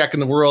single track in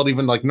the world,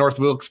 even North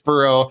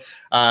Wilkesboro,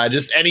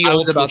 just any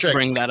old about track. To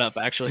bring that up,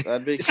 actually.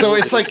 That'd be cool. So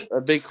it's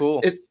that'd be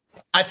cool.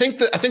 I think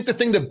the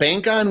thing to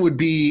bank on would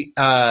be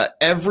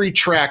every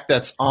track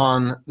that's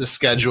on the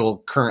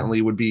schedule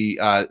currently would be.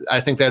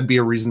 I think that'd be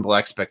a reasonable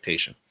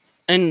expectation.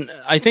 And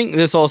I think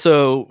this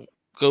also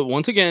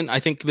once again, I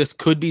think this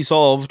could be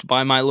solved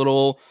by my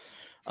little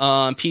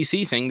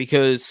PC thing,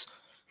 because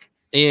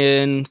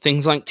in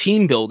things like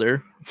Team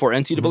Builder for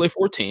NCAA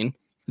 14,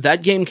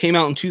 that game came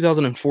out in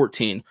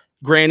 2014.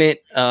 Granted,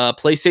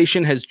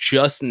 PlayStation has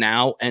just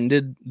now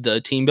ended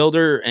the Team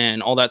Builder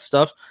and all that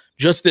stuff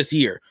just this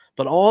year.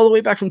 But all the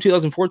way back from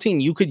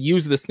 2014, you could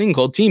use this thing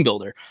called Team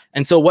Builder.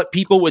 And so what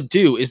people would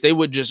do is they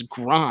would just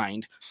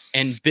grind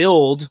and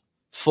build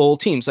full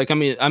teams. Like, I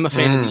mean, I'm a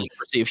fan of the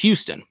University of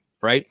Houston,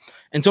 right?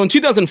 And so in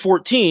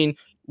 2014,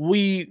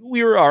 we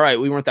were all right.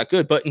 We weren't that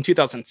good. But in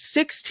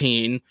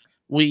 2016,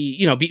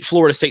 we, beat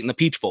Florida State in the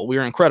Peach Bowl. We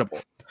were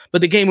incredible.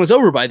 But the game was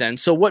over by then.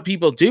 So what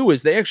people do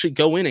is they actually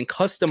go in and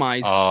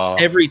customize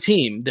every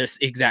team, this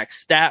exact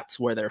stats,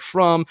 where they're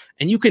from,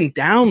 and you can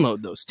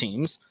download those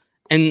teams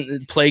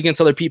and play against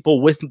other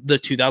people with the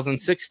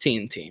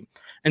 2016 team.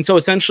 And so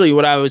essentially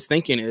what I was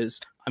thinking is,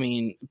 I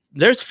mean,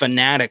 there's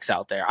fanatics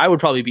out there. I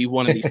would probably be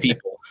one of these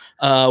people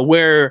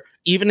where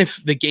even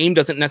if the game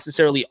doesn't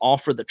necessarily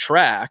offer the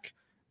track,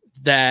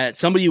 that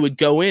somebody would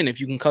go in, if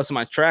you can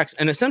customize tracks,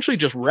 and essentially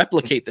just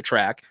replicate the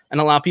track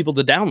and allow people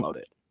to download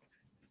it.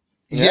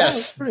 Yeah, Yes.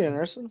 that's pretty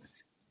interesting.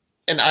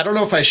 And I don't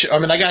know if I should. I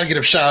mean, I got to give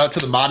a shout out to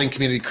the modding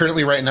community.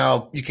 Currently, right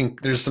now,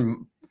 there's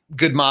some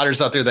good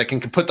modders out there that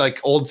can put like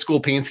old school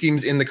paint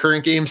schemes in the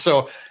current game.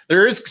 So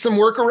there is some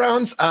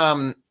workarounds.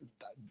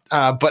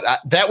 But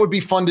that would be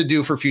fun to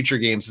do for future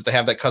games, is to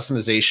have that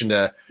customization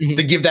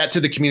to give that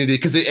to the community,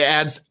 because it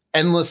adds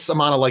endless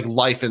amount of like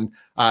life and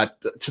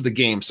to the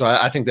game. So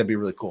I think that'd be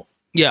really cool.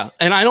 Yeah,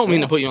 and I don't mean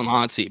to put you on the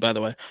hot seat, by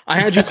the way.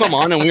 I had you come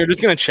on and we were just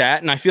going to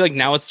chat, and I feel like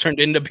now it's turned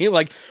into being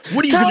like,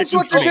 what are you Tell going us to do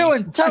what for they're me?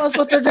 doing. Tell us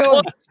what they're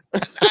doing.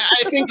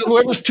 I think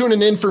whoever's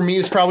tuning in for me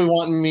is probably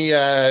wanting me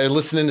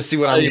listening to see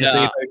what I'm going to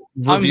say.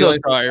 I'm so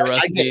sorry,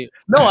 Rusty.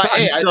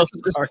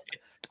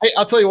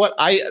 I'll tell you what,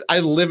 I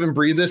live and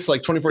breathe this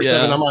like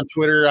 24/7. I'm on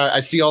Twitter. I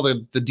see all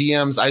the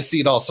DMs. I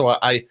see it all. So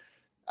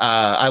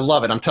I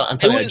love it. I'm telling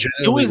you, I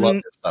genuinely love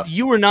this stuff.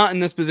 You were not in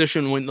this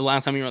position when the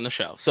last time you were on the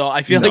show, so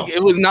I feel like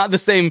it was not the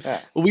same.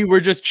 Yeah. We were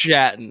just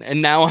chatting,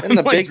 and now in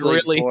the big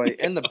really leagues, boy.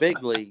 In the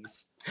big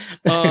leagues.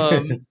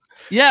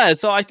 Yeah.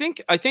 So I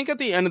think at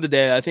the end of the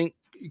day, I think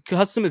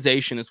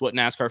customization is what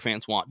NASCAR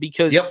fans want,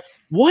 because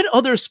what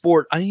other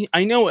sport?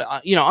 I know,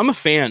 I'm a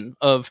fan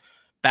of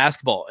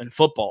basketball and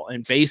football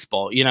and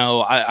baseball.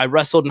 I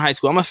wrestled in high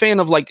school. I'm a fan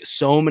of like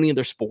so many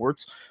other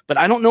sports, but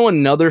I don't know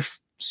another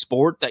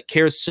sport that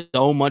cares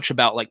so much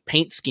about like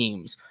paint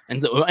schemes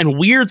and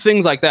weird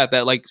things like that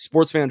like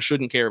sports fans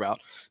shouldn't care about.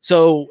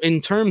 So in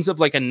terms of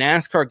like a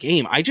NASCAR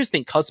game, I just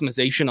think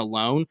customization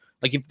alone,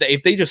 like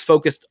if they just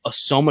focused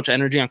so much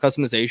energy on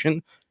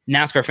customization,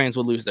 NASCAR fans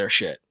would lose their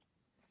shit.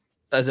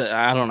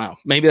 I don't know.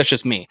 Maybe that's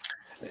just me.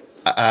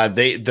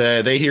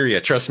 They hear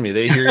you. Trust me,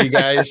 they hear you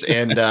guys,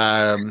 and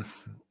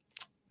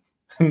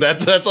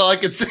that's all I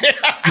could say.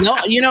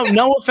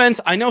 No offense.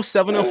 I know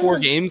 704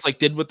 Games like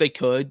did what they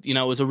could. It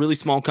was a really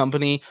small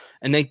company,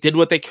 and they did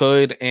what they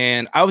could,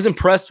 and I was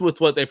impressed with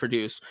what they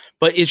produced.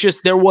 But it's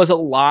just there was a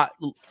lot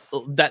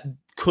that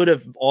could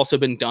have also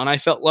been done, I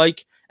felt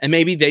like, and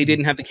maybe they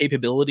didn't have the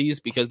capabilities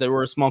because they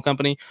were a small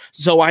company.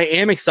 So I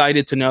am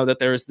excited to know that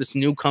there is this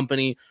new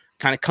company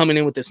kind of coming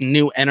in with this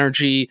new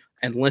energy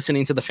and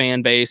listening to the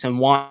fan base and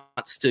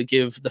wants to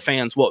give the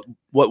fans what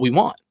we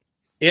want.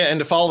 Yeah, and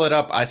to follow that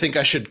up, I think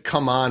I should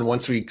come on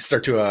once we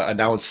start to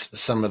announce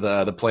some of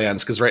the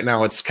plans, because right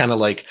now it's kind of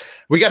like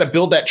we got to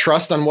build that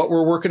trust on what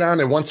we're working on,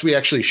 and once we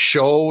actually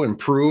show and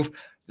prove,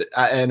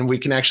 and we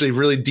can actually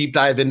really deep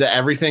dive into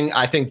everything,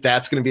 I think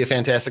that's going to be a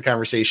fantastic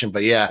conversation.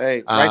 But yeah,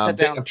 hey, write that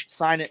down,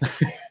 sign it.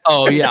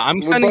 Oh yeah,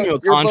 I'm sending you a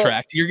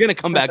contract. You're going to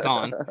come back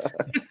on.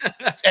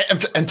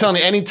 and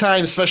Tony,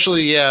 anytime,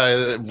 especially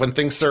when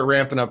things start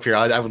ramping up here,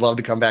 I would love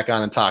to come back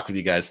on and talk with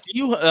you guys.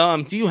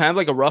 Do you have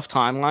like a rough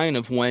timeline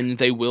of when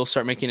they will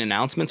start making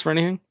announcements for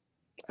anything?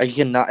 I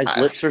cannot. His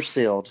lips are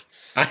sealed.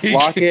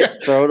 Lock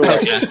it, throw it away.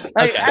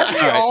 Okay. As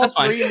we all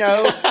three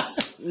know,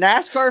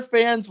 NASCAR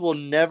fans will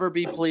never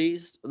be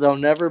pleased. They'll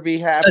never be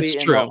happy. That's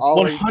and true. They'll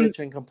always bitch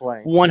and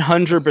complain.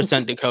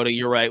 100% Dakota,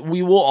 you're right.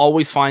 We will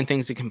always find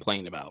things to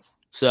complain about.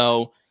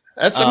 So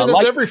that's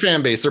every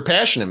fan base. They're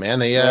passionate,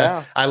 man.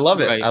 I love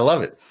it. Right. I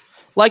love it.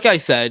 Like I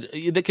said,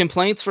 the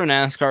complaints for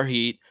NASCAR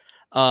Heat.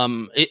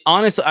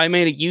 Honestly, I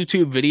made a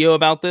YouTube video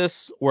about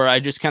this where I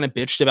just kind of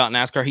bitched about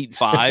NASCAR Heat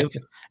 5,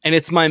 and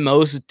it's my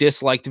most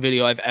disliked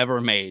video I've ever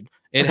made.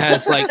 It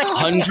has like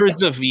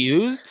hundreds of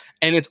views,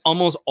 and it's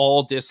almost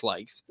all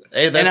dislikes.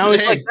 Hey, and I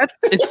was like,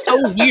 it's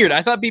so weird.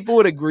 I thought people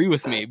would agree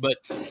with me, but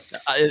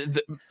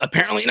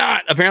apparently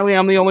not. Apparently,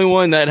 I'm the only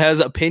one that has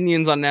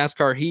opinions on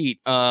NASCAR Heat.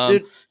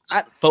 Dude,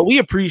 but we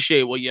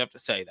appreciate what you have to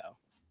say, though.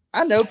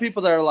 I know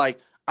people that are like,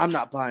 I'm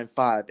not buying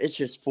 5. It's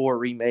just 4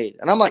 remade.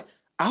 And I'm like,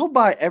 I'll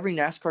buy every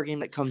NASCAR game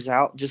that comes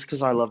out just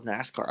because I love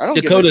NASCAR. I don't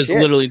Dakota's give a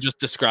shit. literally just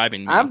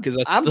describing me. I'm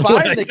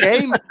buying the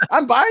game.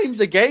 I'm buying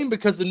the game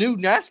because the new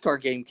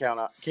NASCAR game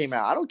came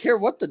out. I don't care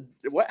what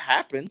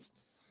happens.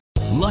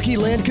 Lucky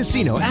Land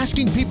Casino,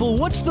 asking people,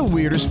 what's the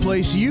weirdest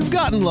place you've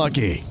gotten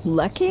lucky?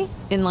 Lucky?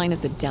 In line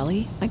at the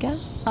deli, I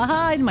guess?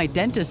 Aha, in my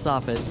dentist's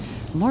office.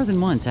 More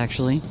than once,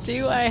 actually.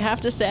 Do I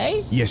have to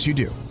say? Yes, you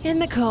do. In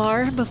the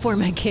car before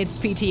my kids'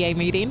 PTA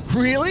meeting.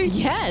 Really?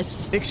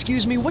 Yes.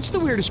 Excuse me, what's the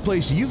weirdest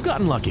place you've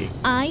gotten lucky?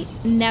 I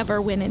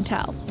never win and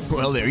tell.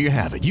 Well, there you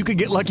have it. You can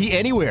get lucky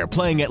anywhere,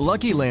 playing at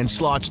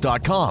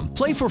LuckyLandSlots.com.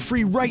 Play for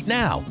free right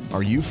now.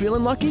 Are you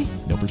feeling lucky?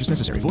 No purchase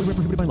necessary. Void where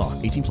prohibited by law.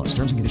 18 plus.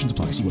 Terms and conditions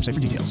apply. See website for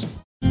details.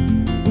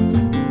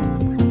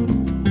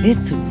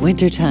 It's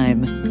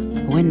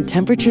wintertime. When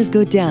temperatures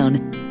go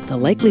down, the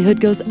likelihood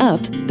goes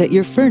up that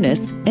your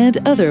furnace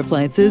and other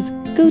appliances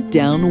go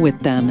down with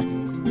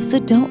them. So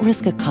don't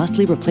risk a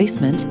costly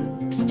replacement.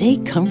 Stay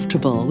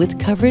comfortable with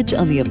coverage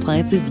on the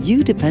appliances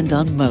you depend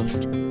on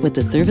most with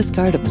the Service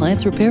Guard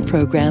Appliance Repair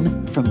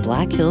Program from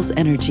Black Hills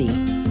Energy.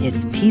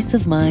 It's peace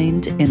of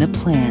mind in a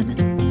plan.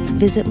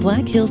 Visit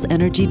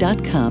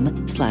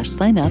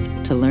blackhillsenergy.com/sign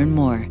up to learn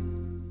more.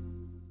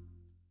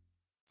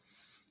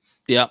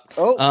 Yeah.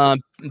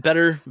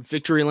 Better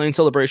victory lane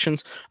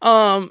celebrations.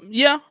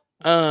 Yeah.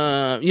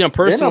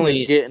 Personally, Venom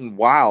is getting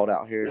wild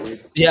out here,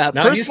 dude. Yeah.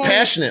 No, he's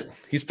passionate.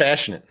 He's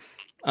passionate.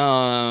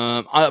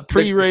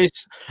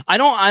 Pre-race. I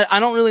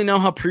don't really know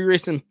how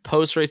pre-race and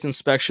post-race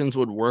inspections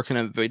would work in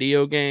a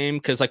video game.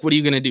 Cause like, what are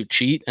you going to do?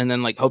 Cheat and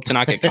then like hope to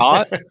not get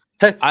caught?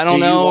 I don't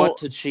know. You want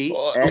to cheat?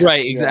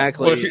 Right.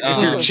 Exactly. Well, if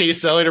you're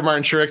Chase Elliott or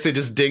Martin Truex, they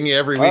just ding you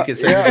every week and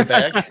send you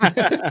back.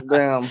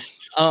 Damn.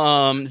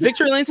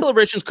 Victory lane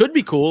celebrations could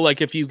be cool.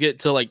 Like if you get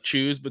to like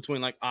choose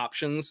between like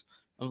options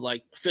of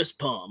like fist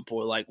pump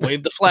or like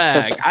wave the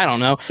flag. I don't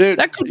know. Dude,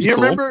 that could be you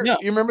cool. remember? Yeah.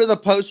 You remember the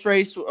post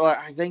race?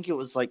 I think it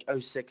was like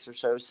 06 or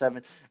so,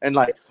 07, and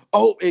like,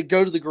 it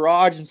go to the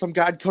garage and some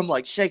guy'd come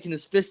like shaking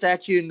his fist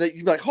at you, and you'd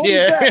be like, hold me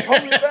back.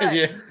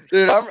 Yeah.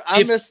 Dude,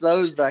 I miss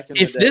those back in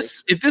the day.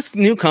 If this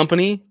new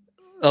company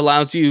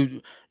allows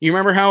you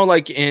remember how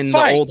like in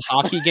the old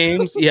hockey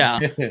games? Yeah.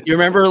 You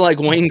remember like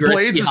Wayne Gretzky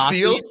Blades of hockey?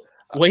 Steel?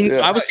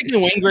 I was thinking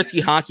Wayne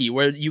Gretzky hockey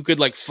where you could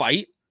like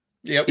fight.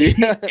 Yep.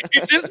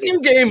 If this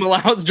new game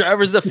allows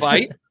drivers to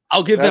fight,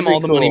 I'll give them all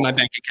the money in my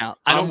bank account.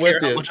 I don't care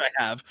how much I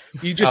have.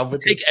 You just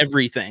take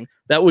everything.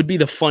 That would be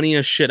the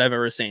funniest shit I've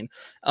ever seen.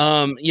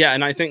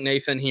 And I think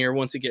Nathan here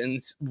once again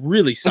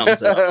really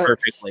sums it up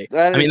perfectly.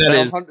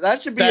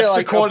 That should be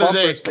like a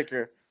bumper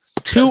sticker.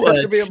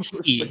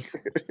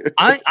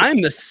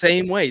 I'm the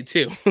same way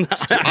too.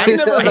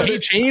 I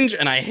hate change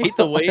and I hate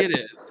the way it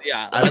is.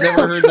 Yeah, I've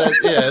never heard that.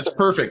 Yeah, it's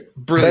perfect.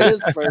 Brilliant.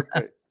 That is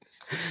perfect.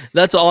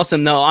 That's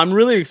awesome. No, I'm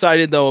really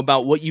excited though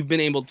about what you've been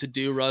able to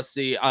do,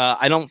 Rusty.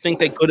 I don't think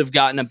they could have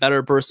gotten a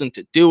better person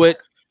to do it.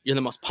 You're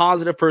the most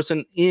positive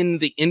person in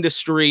the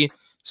industry.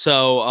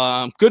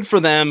 So good for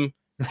them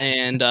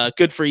and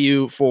good for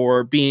you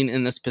for being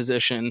in this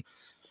position.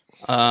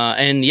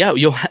 And yeah,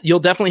 you'll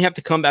definitely have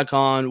to come back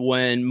on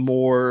when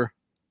more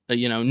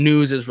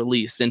news is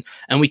released and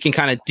we can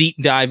kind of deep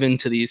dive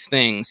into these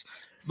things.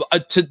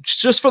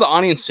 Just for the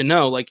audience to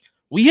know, like,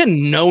 we had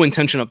no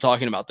intention of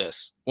talking about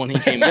this when he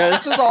came out. Yeah,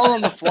 this is all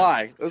on the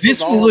fly.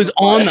 This was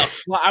on the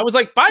fly. I was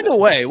like, by the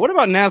way, what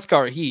about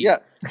NASCAR Heat? Yeah.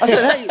 I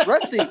said, hey,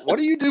 Rusty, what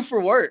do you do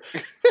for work?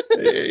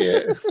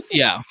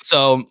 Yeah.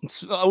 So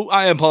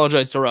I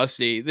apologize to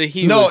Rusty.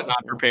 He was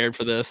not prepared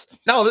for this.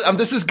 No,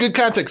 this is good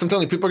context. I'm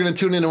telling you, people are going to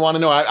tune in and want to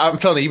know. I'm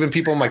telling you, even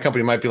people in my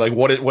company might be like,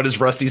 what does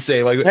Rusty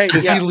say? Like,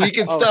 does he leak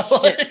and stuff?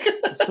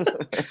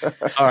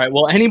 All right.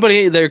 Well,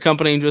 anybody at their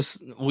company,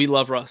 we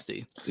love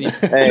Rusty.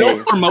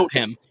 Don't promote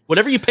him.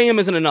 Whatever you pay him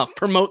isn't enough.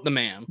 Promote the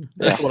man.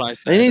 That's what I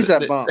say. He needs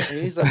that bump.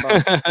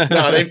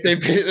 No,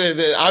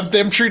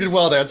 I'm treated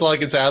well there. That's all I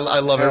can say. I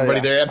love everybody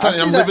there.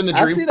 I'm living the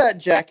dream. I see that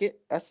jacket.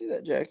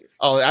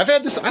 Oh, I've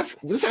had this. I've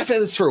had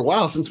this for a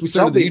while since we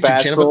started the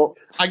YouTube channel.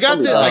 I got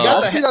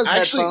the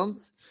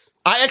headphones.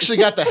 I actually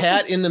got the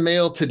hat in the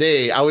mail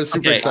today. I was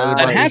super excited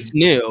about it. Hat's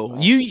new.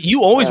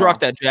 You always rock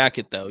that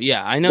jacket though.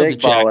 Yeah, I know the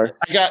jacket.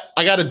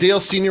 I got a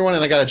Dale Senior one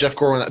and I got a Jeff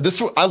Gore one.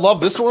 I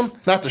love this one.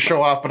 Not to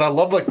show off, but I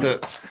love like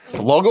the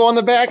logo on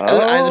the back.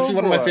 This is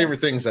one of my favorite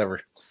things ever.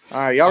 All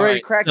right, y'all ready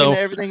to crack into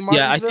everything?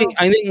 Yeah, I think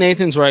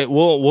Nathan's right.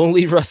 We'll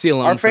leave Rusty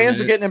alone. Our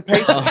fans are getting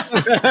impatient.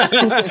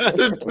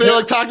 They're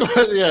like talking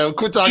about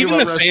quit talking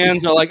Even about the Rusty.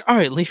 Fans are like, all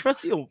right, leave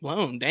Rusty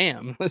alone.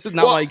 Damn, this is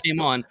not why he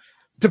came on.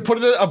 To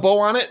put a bow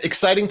on it,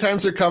 exciting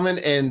times are coming,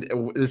 and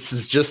this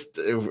is just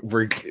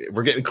we're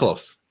getting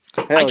close.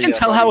 I can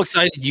tell how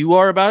excited you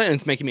are about it, and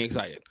it's making me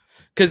excited.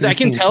 Because I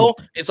can tell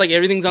it's like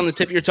everything's on the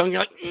tip of your tongue. You're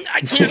like,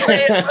 I can't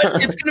say it,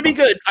 but it's gonna be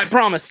good. I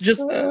promise.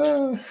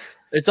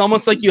 It's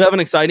almost like you have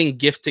an exciting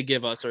gift to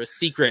give us or a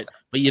secret,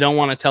 but you don't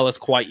want to tell us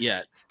quite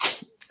yet.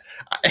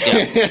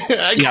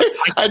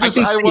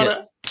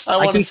 I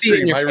want to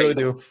scream. I really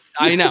do.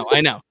 I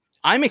know.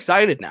 I'm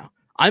excited now.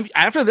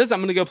 After this, I'm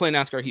gonna go play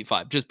NASCAR Heat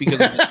 5 just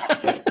because of it.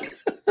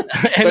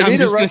 And I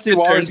need a Rusty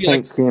Waters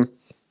paint scheme.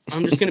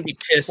 I'm just gonna be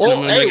pissed. And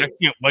I'm like, I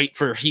can't wait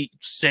for Heat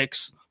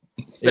 6.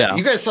 Yeah,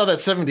 you guys saw that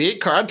 78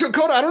 car.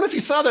 Dakota, I don't know if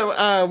you saw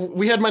that.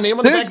 We had my name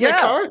on the back of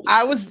that car.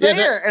 I was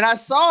there and I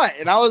saw it,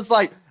 and I was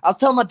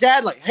telling my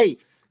dad, like, hey,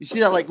 you see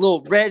that like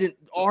little red and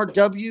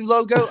RW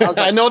logo? I was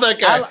like, I know that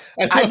guy.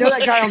 I know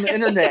that guy on the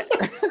internet.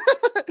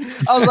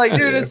 I was like,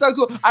 dude, it's so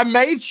cool. I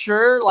made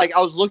sure, like, I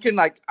was looking,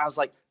 like, I was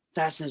like,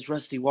 that says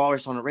Rusty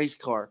Walrus on a race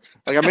car.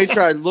 Like I made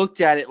sure I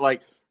looked at it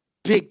like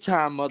big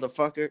time,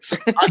 motherfucker.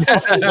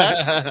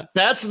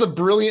 that's the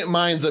brilliant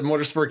minds at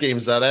Motorsport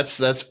Games. That's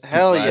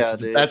hell yeah,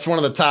 dude. That's one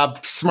of the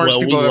top smartest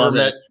people I've ever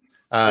met.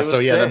 So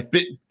yeah,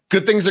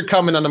 good things are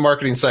coming on the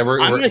marketing side.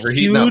 We're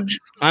heating up.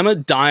 I'm a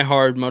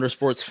diehard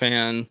motorsports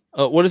fan.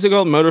 What is it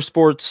called?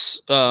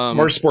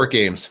 Motorsport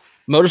Games.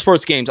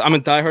 Motorsports Games. I'm a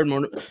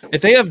diehard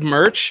If they have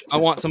merch, I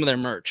want some of their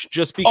merch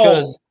just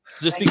because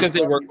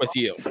they work with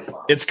you.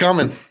 It's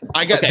coming.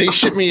 They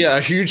shipped me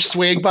a huge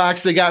swag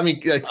box. They got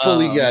me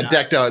fully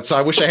decked out. So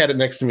I wish I had it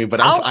next to me, but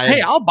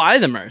I'll buy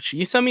the merch.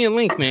 You send me a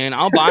link, man.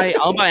 I'll buy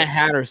a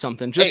hat or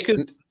something just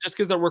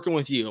because they're working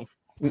with you.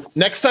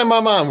 Next time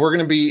I'm on,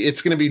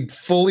 it's gonna be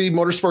fully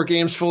Motorsport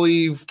Games,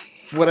 fully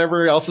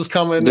whatever else is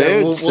coming.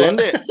 Dude, send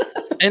it.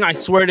 And I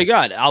swear to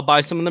God, I'll buy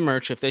some of the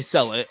merch if they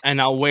sell it,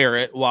 and I'll wear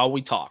it while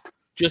we talk.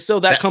 Just so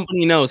that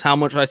company knows how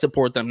much I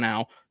support them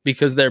now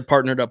because they're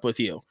partnered up with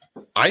you.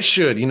 I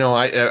should,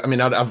 I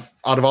mean, out of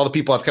all the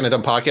people I've kind of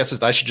done podcasts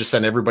with, I should just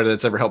send everybody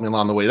that's ever helped me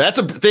along the way.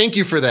 Thank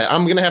you for that.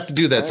 I'm going to have to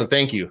do that. So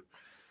thank you.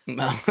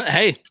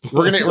 Hey,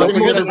 we're going to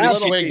get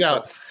this swagged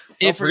out.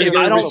 If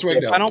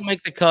I don't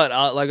make the cut,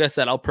 like I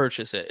said, I'll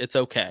purchase it. It's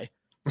okay.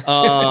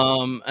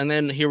 And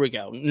then here we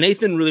go.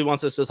 Nathan really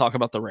wants us to talk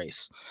about the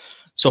race.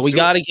 So we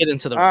got to get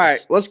into the race. All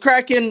right, let's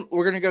crack in.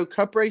 We're going to go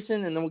cup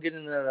racing, and then we'll get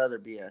into that other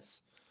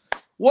BS.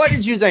 What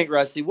did you think,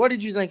 Rusty? What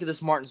did you think of this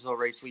Martinsville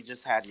race we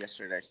just had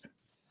yesterday?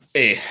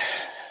 Hey,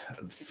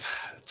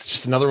 it's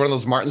just another one of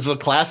those Martinsville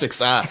classics.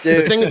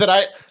 The thing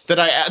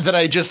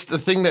the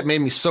thing that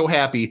made me so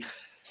happy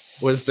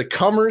was the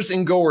comers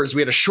and goers.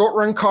 We had a short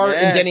run car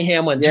and Denny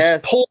Hamlin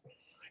just pulled,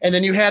 and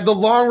then you had the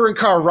long run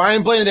car,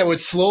 Ryan Blaney, that would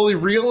slowly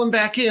reel him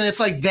back in.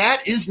 It's like,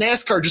 that is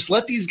NASCAR. Just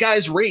let these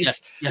guys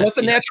race. Let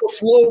the natural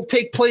flow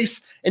take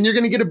place, and you're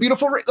going to get a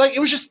beautiful race. Like, it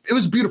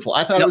was beautiful.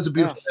 I thought it was a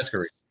beautiful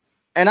NASCAR race.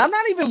 And I'm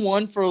not even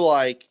one for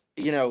I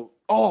go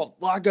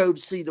to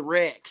see the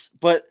wrecks,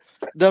 but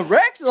the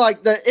wrecks,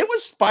 it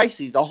was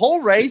spicy. The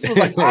whole race was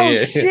like, oh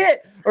shit,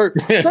 or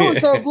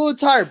so-and-so blew a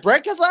tire.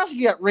 Brett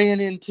Keselowski got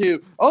ran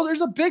into. Oh, there's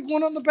a big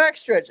one on the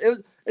backstretch.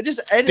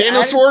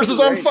 Daniel Suarez is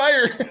on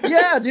fire.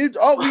 Yeah, dude.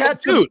 Oh, we had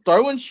to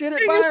throwing shit at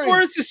Daniel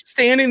Suarez is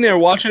standing there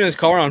watching his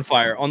car on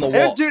fire on the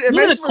wall. Dude, it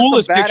one of the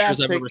coolest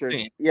pictures I've ever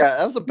seen. Yeah,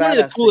 that was a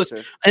badass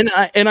picture. And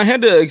I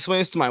had to explain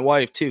this to my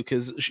wife too,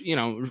 because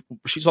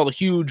she saw the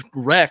huge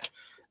wreck,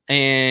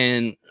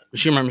 and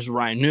she remembers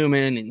Ryan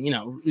Newman,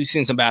 and we've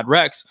seen some bad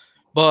wrecks.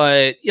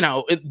 But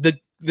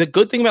the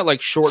good thing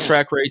about short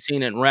track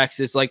racing and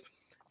wrecks is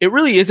it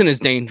really isn't as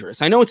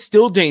dangerous. I know it's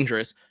still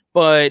dangerous,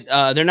 but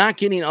they're not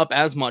getting up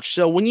as much.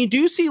 So when you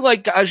do see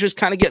guys just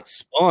kind of get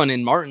spun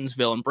in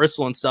Martinsville and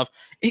Bristol and stuff,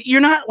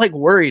 you're not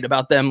worried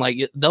about them.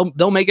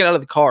 They'll make it out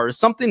of the car. It's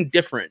something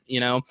different,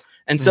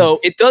 And so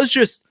it does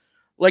just,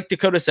 like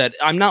Dakota said,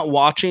 I'm not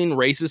watching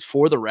races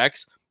for the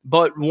wrecks,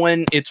 but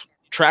when it's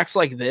tracks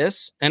like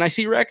this and I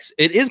see wrecks,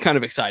 it is kind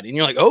of exciting.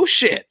 You're like, oh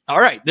shit,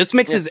 all right, this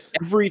mixes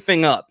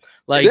everything up.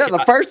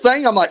 The first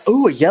thing I'm like,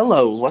 ooh, a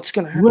yellow, what's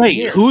gonna happen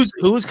here?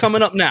 Who's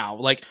coming up now?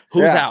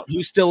 Who's out,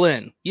 who's still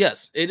in?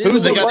 Yes, it is.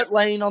 Who's in what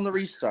lane on the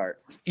restart?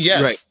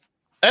 Yes, right.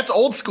 That's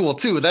old school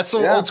too. That's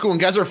so old school, and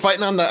guys are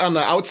fighting on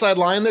the outside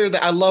line there.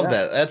 I love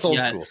that. That's old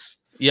school.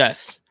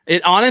 Yes,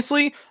 it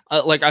honestly,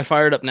 I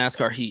fired up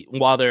NASCAR Heat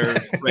while they're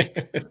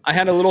racing. I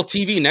had a little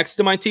TV next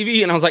to my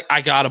TV, and I was like,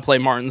 I gotta play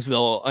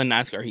Martinsville and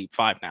NASCAR Heat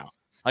 5 now.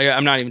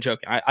 I'm not even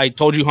joking. I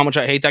told you how much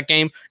I hate that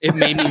game. It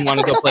made me want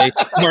to go play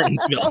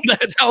Martinsville.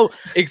 That's how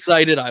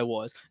excited I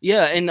was.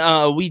 Yeah,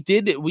 and we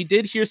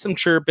did hear some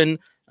chirping.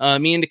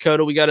 Me and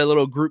Dakota, we got a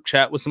little group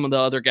chat with some of the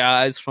other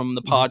guys from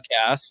the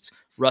podcast.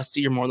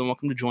 Rusty, you're more than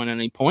welcome to join at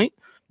any point.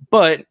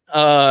 But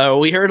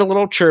we heard a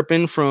little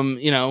chirping from,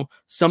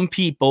 some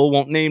people,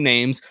 won't name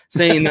names,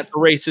 saying that the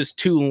race is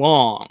too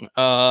long.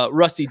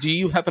 Rusty, do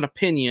you have an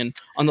opinion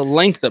on the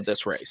length of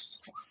this race?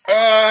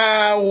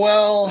 I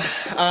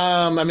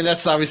mean,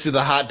 that's obviously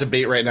the hot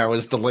debate right now,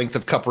 is the length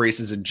of cup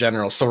races in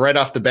general. So right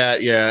off the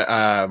bat,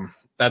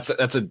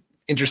 that's an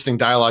interesting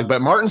dialogue.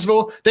 But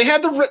Martinsville, they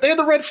had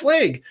the red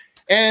flag,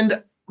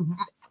 and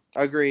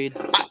agreed.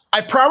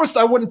 I promised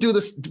I wouldn't do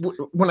this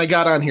when I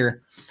got on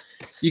here.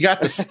 You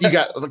got this. You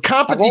got the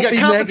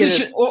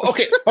competition. Well,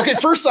 okay.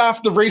 First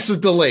off, the race was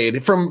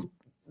delayed from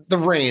the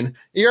rain.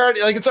 You're already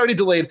it's already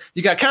delayed.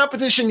 You got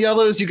competition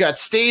yellows, you got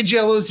stage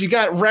yellows, you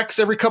got wrecks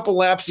every couple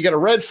laps, you got a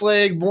red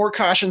flag, more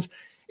cautions.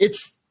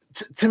 It's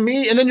to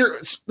me, and then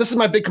this is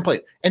my big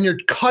complaint, and you're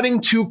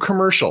cutting to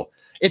commercial.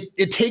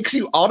 It takes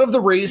you out of the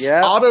race,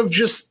 out of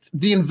just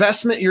the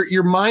investment.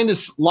 Your mind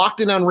is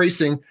locked in on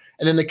racing,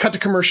 and then they cut to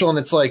commercial, and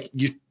it's like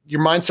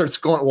your mind starts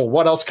going, well,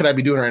 what else could I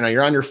be doing right now?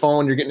 You're on your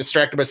phone, you're getting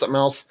distracted by something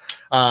else.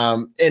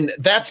 And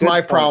that's my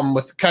problem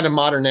with kind of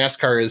modern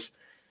NASCAR is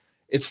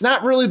it's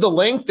not really the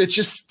length. It's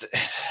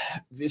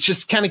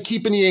just kind of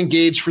keeping you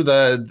engaged for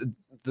the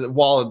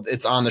while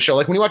it's on the show.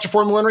 Like when you watch a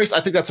Formula One race, I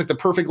think that's the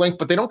perfect length,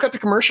 but they don't cut the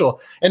commercial,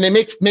 and they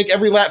make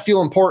every lap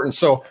feel important.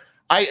 So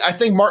I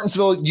think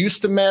Martinsville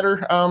used to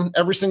matter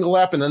every single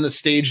lap, and then the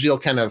stage deal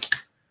kind of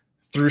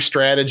threw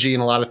strategy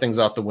and a lot of things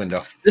out the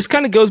window. This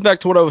kind of goes back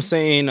to what I was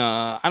saying.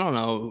 I don't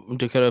know,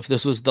 Dakota, if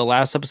this was the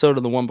last episode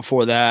or the one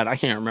before that. I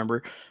can't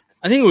remember.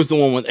 I think it was the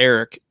one with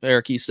Eric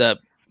Estep.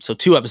 So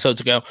 2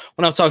 episodes ago,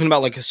 when I was talking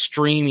about like a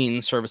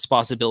streaming service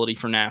possibility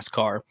for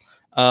NASCAR.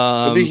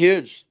 It'd be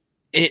huge.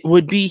 It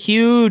would be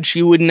huge.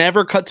 You would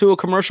never cut to a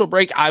commercial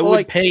break. I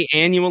would pay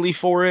annually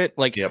for it.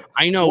 Like,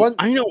 I know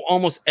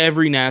almost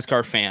every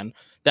NASCAR fan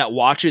that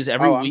watches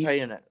every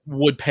week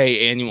would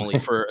pay annually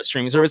for a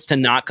streaming service to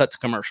not cut to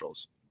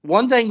commercials.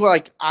 One thing,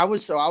 like I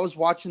was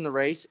watching the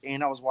race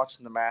and I was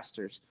watching the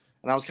Masters,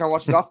 and I was kind of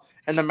watching golf.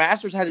 And the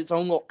Masters had its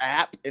own little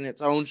app and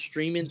its own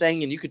streaming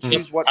thing, and you could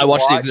choose what to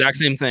watch. I watched the exact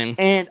same thing.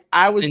 And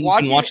I was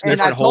watching,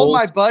 and I told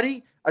my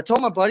buddy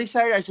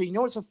Saturday, I said, you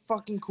know what's so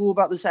fucking cool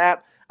about this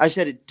app? I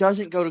said, it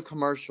doesn't go to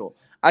commercial.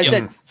 I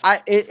said,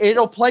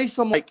 it'll play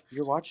some, like,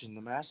 you're watching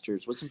the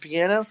Masters with some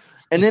piano,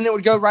 and then it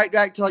would go right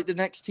back to, like, the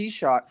next tee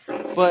shot.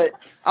 But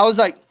I was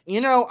like,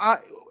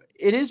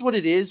 it is what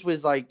it is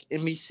with, like,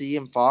 NBC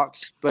and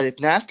Fox. But if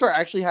NASCAR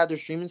actually had their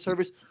streaming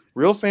service,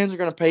 real fans are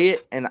going to pay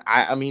it, and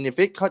I mean, if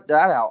it cut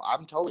that out,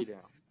 I'm totally down.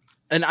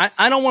 And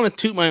I don't want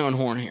to toot my own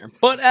horn here,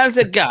 but as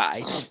a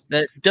guy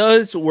that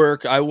does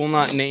work, I will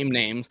not name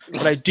names,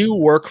 but I do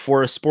work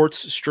for a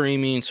sports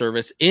streaming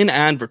service in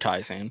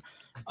advertising.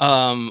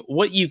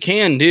 What you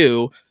can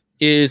do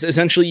is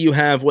essentially you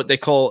have what they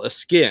call a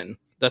skin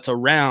that's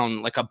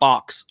around, like a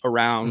box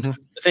around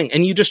the thing,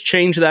 and you just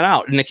change that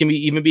out, and it can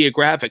even be a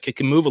graphic. It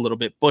can move a little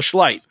bit. Busch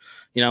Light,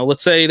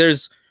 let's say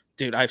there's.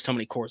 Dude, I have so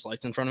many Coors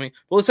Lights in front of me.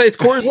 Well, let's say it's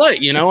Coors Light,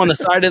 on the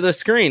side of the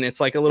screen. It's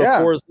like a little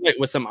Coors Light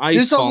with some ice.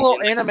 Do some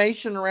little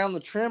animation around the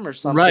trim or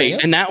something. Right.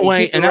 And that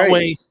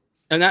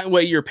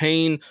way you're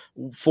paying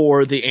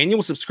for the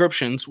annual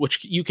subscriptions,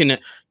 which you can,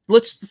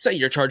 let's say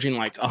you're charging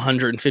like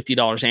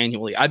 $150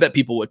 annually. I bet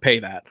people would pay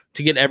that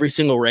to get every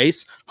single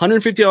race,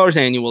 $150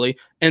 annually.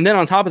 And then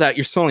on top of that,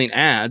 you're selling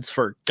ads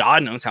for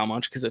God knows how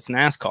much, because it's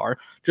NASCAR,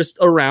 just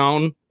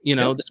around,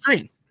 the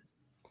screen.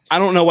 I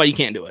don't know why you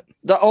can't do it.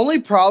 The only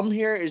problem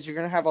here is you're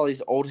going to have all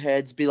these old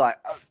heads be like,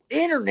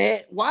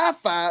 internet,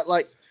 Wi-Fi.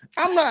 Like,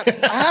 I'm not,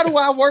 how do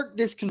I work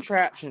this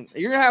contraption?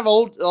 You're going to have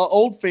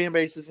old fan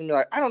bases and be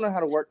like, I don't know how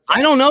to work that.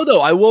 I don't know,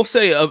 though. I will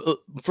say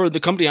for the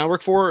company I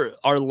work for,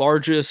 our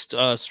largest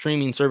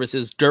streaming service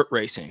is dirt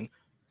racing.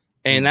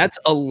 And that's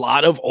a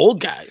lot of old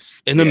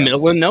guys in the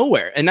middle of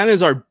nowhere. And that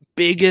is our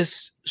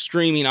biggest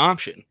streaming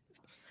option.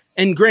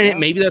 And granted,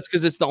 maybe that's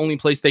because it's the only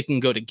place they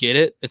can go to get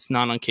it. It's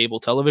not on cable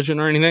television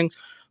or anything.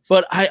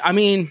 But I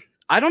mean,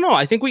 I don't know.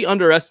 I think we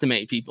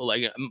underestimate people.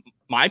 Like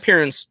my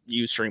parents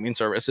use streaming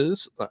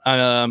services.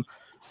 I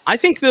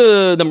think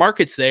the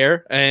market's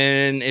there.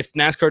 And if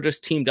NASCAR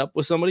just teamed up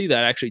with somebody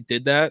that actually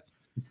did that,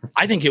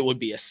 I think it would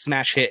be a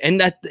smash hit. And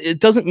that it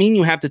doesn't mean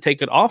you have to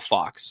take it off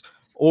Fox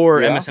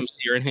or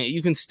MSNBC or anything.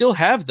 You can still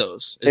have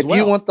those as well. If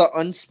you want the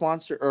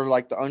unsponsored or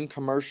like the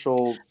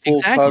uncommercial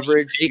full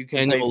coverage, you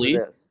can pay for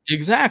this.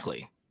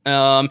 Exactly.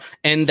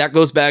 And that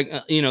goes back,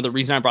 the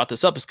reason I brought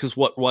this up is because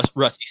what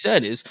Rusty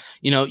said is,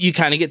 you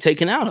kind of get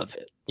taken out of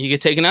it. You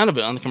get taken out of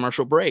it on the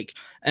commercial break.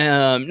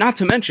 Not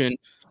to mention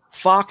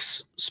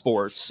Fox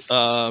Sports.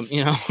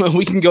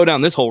 We can go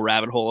down this whole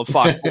rabbit hole of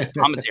Fox Sports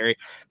commentary.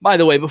 By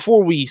the way,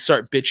 before we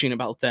start bitching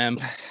about them,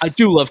 I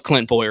do love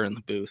Clint Boyer in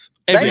the booth.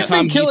 Every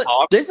time he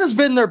talks, this has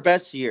been their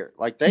best year.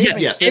 Like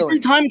every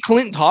time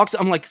Clint talks,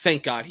 I'm like,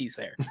 thank God he's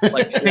there.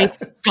 Like, thank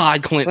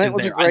God Clint is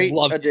was there. A great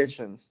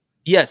addition.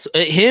 Yes,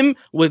 him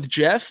with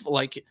Jeff,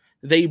 like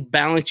they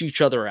balance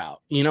each other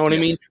out. You know what I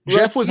mean?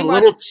 Jeff was a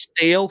little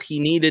stale. He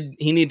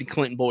needed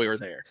Clint Boyer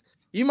there.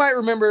 You might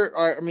remember,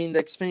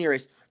 the Xfinity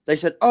race. They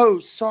said, "Oh,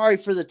 sorry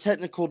for the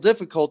technical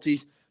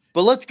difficulties,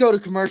 but let's go to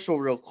commercial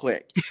real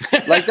quick."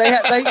 Like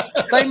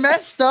they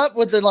messed up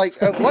with the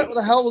what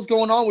the hell was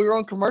going on? We were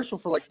on commercial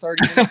for like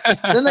 30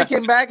 minutes. Then they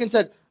came back and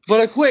said,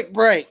 "But a quick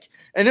break,"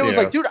 and it was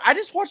like, dude, I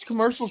just watched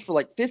commercials for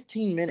like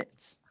 15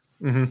 minutes.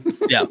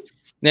 Mm-hmm. Yeah.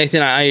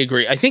 Nathan, I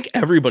agree. I think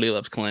everybody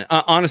loves Clint.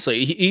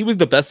 Honestly, he was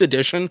the best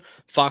addition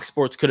Fox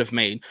Sports could have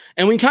made.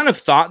 And we kind of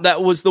thought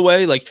that was the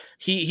way. Like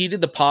he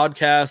did the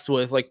podcast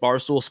with like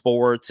Barstool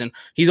Sports, and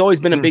he's always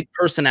been a big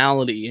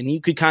personality, and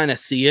you could kind of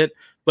see it.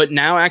 But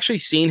now actually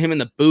seeing him in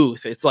the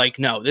booth, it's like,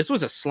 no, this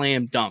was a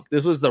slam dunk.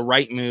 This was the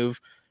right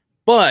move.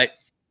 But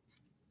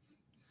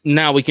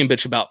now we can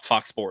bitch about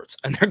Fox Sports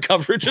and their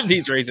coverage of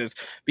these races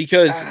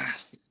because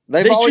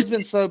they've always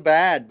been so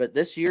bad, but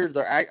this year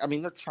they're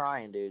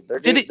trying, dude. They're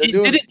doing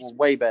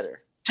way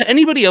better. To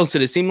anybody else,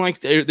 did it seem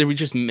like they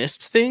just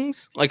missed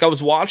things? Like I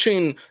was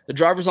watching the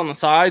drivers on the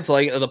sides,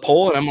 like the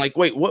pole, and I'm like,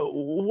 wait,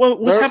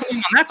 what's happening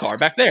on that car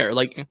back there?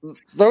 Like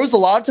there was a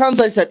lot of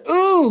times I said,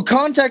 "Ooh,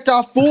 contact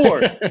off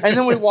 4," and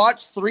then we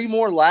watched 3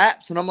 more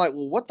laps, and I'm like,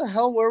 well, what the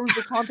hell? Where was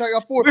the contact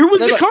off 4? Where was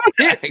the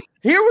contact?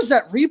 Here was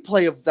that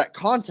replay of that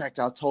contact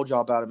I told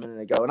y'all about a minute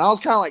ago, and I was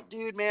kind of like,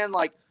 dude, man,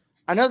 like.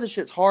 I know this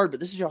shit's hard, but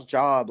this is y'all's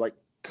job. Like,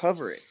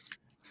 cover it.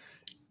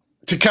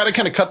 To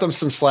kind of cut them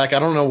some slack. I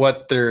don't know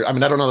what they're. I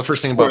mean, I don't know the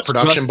first thing about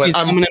production, Rusty's but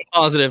I'm coming in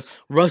positive.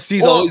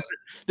 Rusty's always.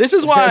 This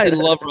is why I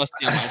love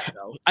Rusty on my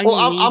show. I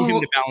need him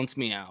to balance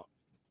me out.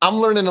 I'm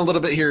learning a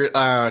little bit here,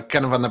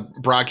 kind of on the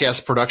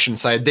broadcast production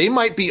side. They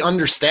might be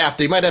understaffed.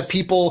 They might have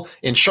people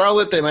in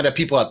Charlotte. They might have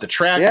people at the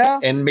track,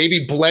 and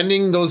maybe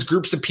blending those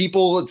groups of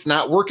people. It's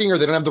not working, or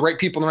they don't have the right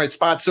people in the right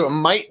spot. So it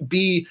might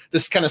be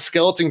this kind of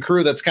skeleton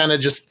crew that's kind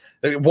of just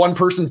one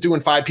person's doing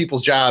 5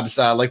 people's jobs,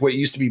 like what it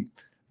used to be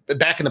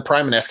back in the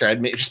prime of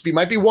NASCAR.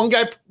 Might be one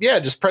guy,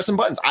 just pressing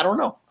buttons. I don't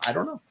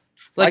know.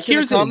 Like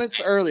in the comments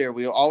earlier,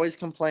 we always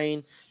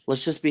complain.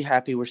 Let's just be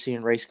happy we're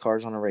seeing race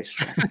cars on a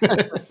racetrack.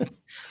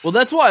 Well,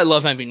 that's why I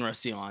love having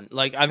Rusty on.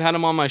 Like, I've had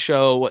him on my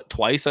show,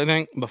 twice, I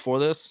think, before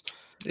this.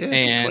 Yeah,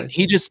 and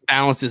he just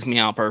balances me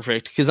out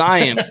perfect because I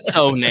am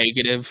so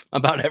negative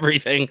about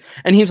everything.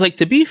 And he was like,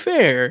 to be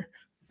fair.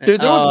 Dude,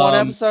 there was one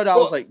episode I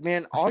was like,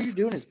 man, all you're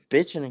doing is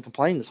bitching and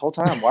complaining this whole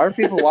time. Why are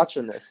people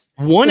watching this?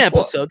 One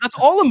episode? That's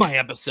all of my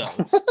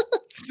episodes.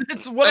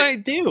 That's what I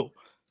do.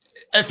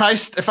 If I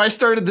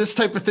started this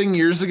type of thing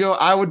years ago,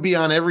 I would be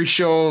on every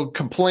show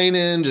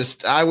complaining.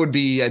 I would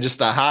be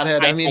just a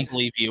hothead. I don't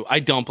believe you. I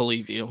don't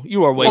believe you.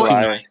 You are way too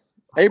nice.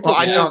 April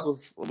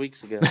Fools was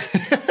weeks ago.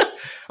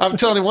 I'm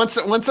telling you, once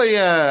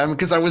I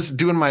because I was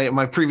doing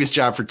my previous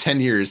job for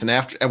 10 years,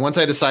 and once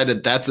I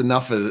decided that's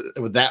enough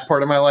with that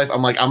part of my life,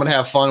 I'm like, I'm gonna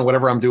have fun.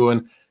 Whatever I'm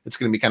doing, it's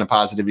gonna be kind of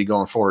positive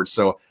going forward.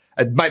 So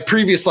my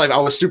previous life, I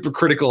was super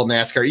critical of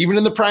NASCAR. Even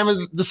in the prime of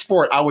the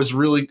sport, I was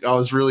really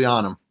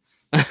on them.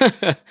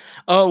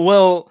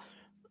 Well,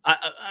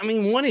 I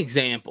mean, one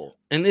example,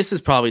 and this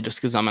is probably just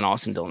because I'm an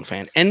Austin Dillon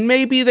fan, and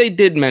maybe they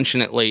did mention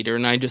it later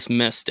and I just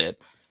missed it,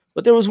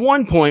 but there was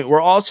one point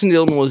where Austin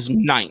Dillon was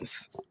 9th,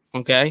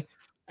 okay?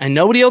 And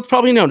nobody else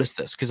probably noticed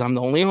this because I'm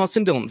the only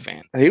Austin Dillon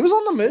fan. He was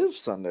on the move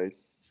Sunday.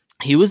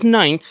 He was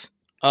 9th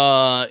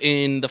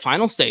in the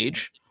final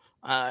stage.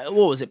 What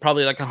was it?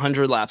 Probably like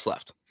 100 laps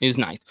left. He was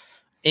 9th.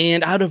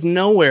 And out of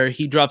nowhere,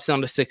 he drops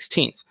down to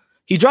 16th.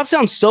 He drops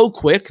down so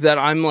quick that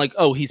I'm like,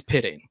 oh, he's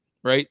pitting,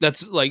 right?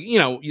 That's like,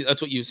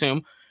 that's what you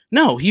assume.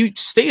 No, he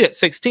stayed at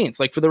 16th,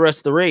 like for the rest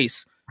of the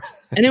race.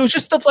 And it was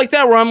just stuff like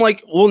that where I'm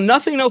like, well,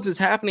 nothing else is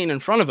happening in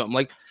front of him.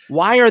 Like,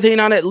 why are they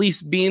not at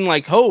least being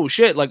like, oh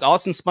shit, like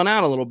Austin spun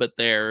out a little bit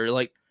there? Or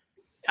like,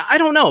 I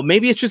don't know.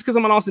 Maybe it's just because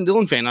I'm an Austin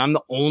Dillon fan. I'm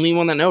the only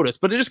one that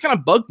noticed, but it just kind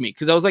of bugged me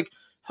because I was like,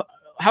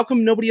 how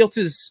come nobody else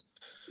is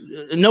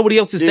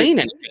saying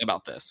anything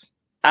about this?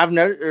 I've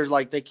noticed, or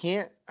like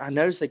I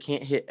noticed they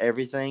can't hit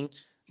everything,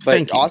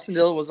 but Austin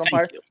Dillon was on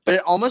fire. But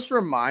it almost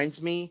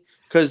reminds me,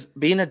 because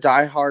being a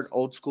diehard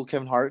old school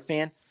Kevin Hart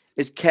fan,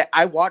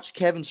 I watched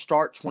Kevin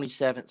start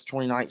 27th,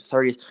 29th,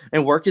 30th,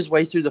 and work his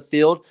way through the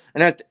field.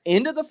 And at the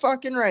end of the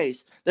fucking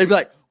race, they'd be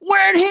like,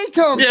 where'd he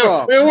come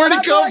from? Where'd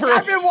he come from?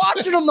 I've been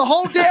watching him the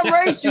whole damn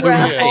race, you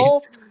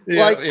asshole.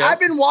 I've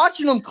been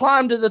watching them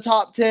climb to the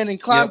top 10 and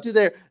climb to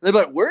there. They're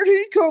like, where'd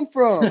he come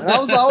from? And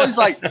I was always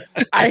like,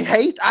 I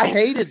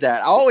hated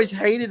that. I always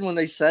hated when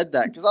they said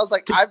that because I was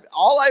like,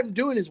 all I'm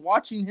doing is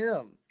watching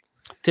him.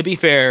 To be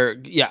fair,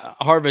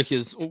 Harvick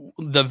is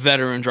the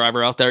veteran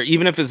driver out there.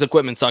 Even if his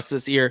equipment sucks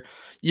this year,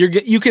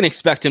 you can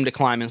expect him to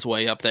climb his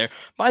way up there.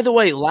 By the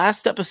way,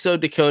 last episode,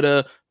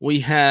 Dakota,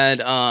 we had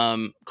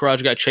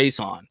Garage Guy Chase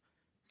on.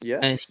 Yes.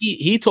 And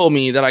he told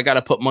me that I got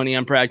to put money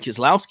on Brad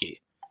Keselowski.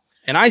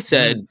 And I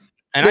said,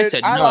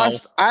 no.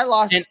 I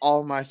lost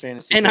all my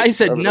fantasy. And I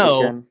said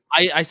no.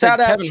 I said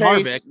Kevin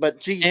Harvick, but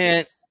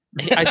Jesus.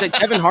 And I said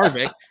Kevin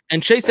Harvick,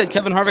 and Chase said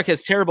Kevin Harvick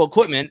has terrible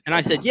equipment. And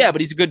I said, yeah, but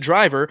he's a good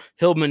driver.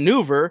 He'll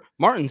maneuver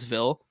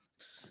Martinsville.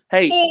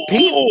 Hey,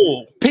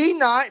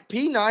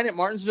 P9 at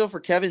Martinsville for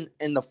Kevin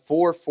in the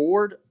 4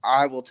 Ford.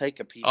 I will take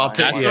a P9. I'll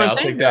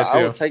take that too.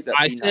 I will take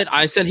that.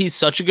 I said he's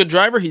such a good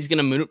driver. He's going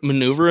to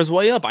maneuver his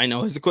way up. I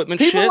know his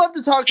equipment. People love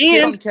to talk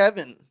shit on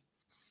Kevin.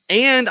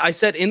 And I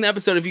said in the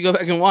episode, if you go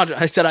back and watch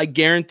it, I said I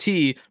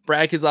guarantee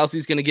Brad Keselowski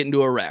is going to get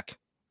into a wreck.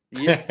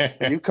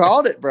 Yeah, you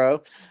called it,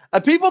 bro.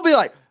 People be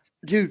like,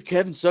 dude,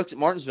 Kevin sucks at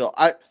Martinsville.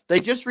 They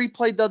just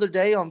replayed the other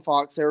day on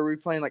Fox. They were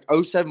replaying like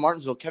 07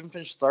 Martinsville. Kevin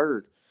finished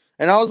 3rd.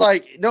 And I was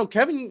like, no,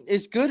 Kevin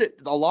is good at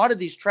a lot of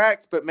these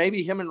tracks, but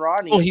maybe him and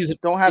Rodney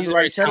don't have the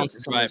right setups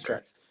at some of these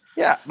tracks.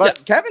 Yeah,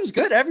 but Kevin's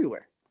good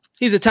everywhere.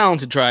 He's a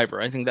talented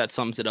driver. I think that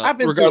sums it up,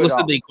 regardless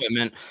of the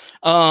equipment.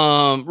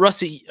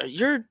 Rusty,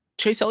 you're a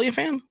Chase Elliott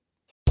fan?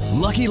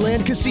 Lucky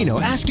Land Casino,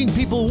 asking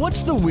people,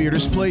 what's the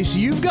weirdest place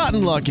you've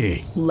gotten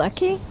lucky?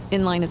 Lucky?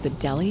 In line at the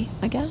deli,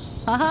 I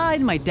guess? Aha,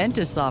 in my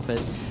dentist's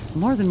office.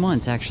 More than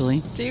once,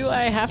 actually. Do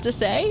I have to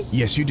say?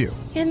 Yes, you do.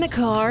 In the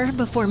car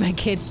before my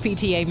kids'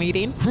 PTA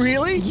meeting.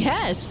 Really?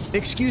 Yes.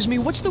 Excuse me,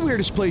 what's the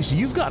weirdest place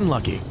you've gotten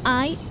lucky?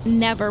 I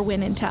never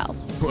win and tell.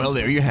 Well,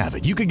 there you have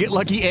it. You can get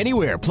lucky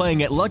anywhere,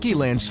 playing at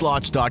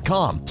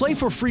LuckyLandSlots.com. Play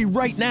for free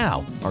right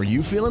now. Are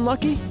you feeling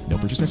lucky? No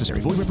purchase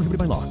necessary. Void where prohibited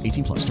by law.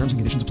 18 plus. Terms and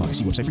conditions apply.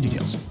 See website for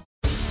details.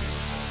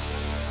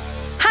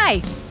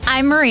 Hi,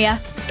 I'm Maria.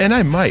 And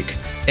I'm Mike.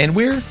 And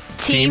we're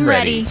Team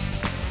Ready.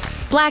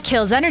 Black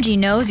Hills Energy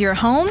knows your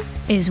home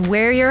is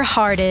where your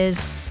heart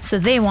is, so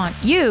they want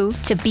you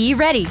to be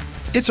ready.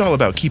 It's all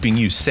about keeping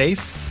you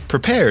safe,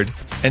 prepared,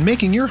 and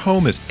making your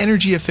home as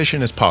energy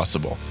efficient as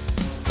possible.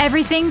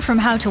 Everything from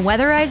how to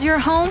weatherize your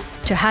home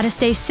to how to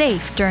stay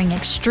safe during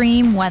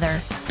extreme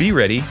weather. Be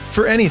ready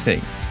for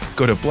anything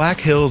Go to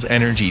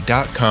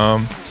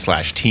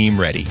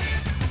blackhillsenergy.com/teamready.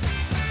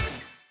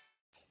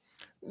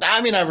 I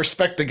mean, I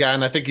respect the guy,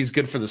 and I think he's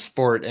good for the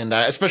sport, and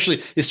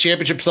especially his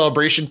championship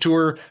celebration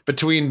tour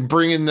between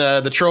bringing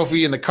the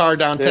trophy and the car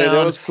downtown. Dude,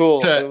 it was cool.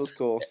 It was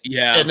cool.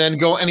 Yeah, and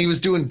then and he was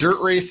doing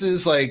dirt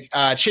races. Like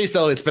Chase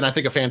Elliott's been, I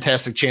think, a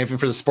fantastic champion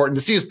for the sport, and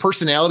to see his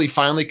personality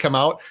finally come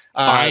out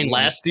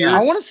last year.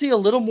 I want to see a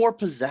little more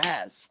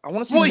pizzazz. I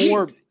want to see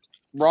more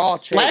raw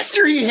Chase. Last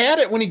year he had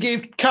it when he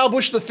gave Kyle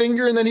Busch the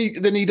finger, and then he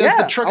does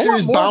the Truck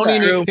Series bounty,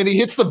 and he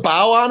hits the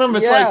bow on him.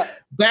 It's like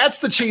that's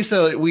the Chase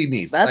Elliott we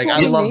need. That's what I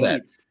love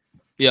that.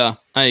 Yeah,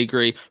 I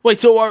agree. Wait,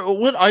 so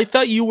what? I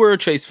thought you were a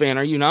Chase fan.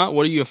 Are you not?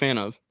 What are you a fan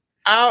of?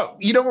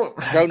 You know,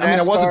 I mean,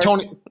 I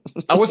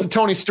wasn't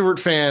Tony Stewart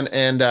fan,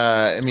 and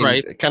I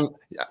mean, kind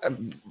of,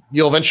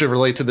 you'll eventually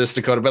relate to this,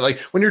 Dakota. But like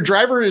when your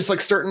driver is like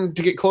starting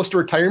to get close to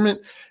retirement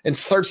and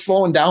starts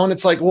slowing down,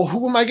 it's like, well,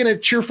 who am I going to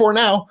cheer for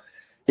now?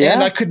 Yeah,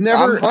 and I could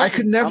never.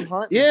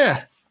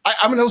 Yeah.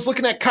 I mean, I was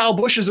looking at Kyle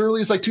Busch as early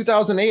as like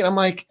 2008. I'm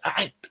like,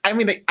 I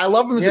mean, I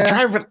love him as a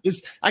driver,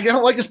 but I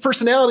don't like his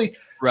personality.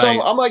 Right.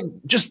 So I'm like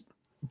just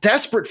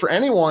desperate for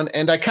anyone,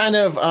 and I kind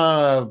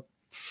of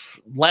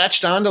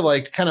latched on to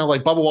like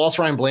Bubba Wallace,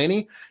 Ryan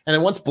Blaney, and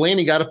then once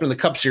Blaney got up in the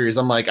Cup Series,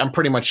 I'm like, I'm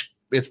pretty much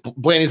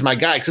Blaney's my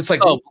guy, because it's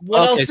like,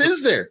 what else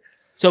is there?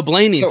 So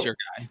Blaney's your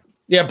guy.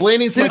 Yeah,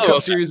 Blaney's my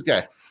Cup Series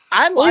guy.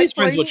 I like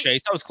friends with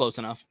Chase. That was close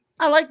enough.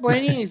 I like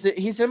Blaney.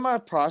 He's in my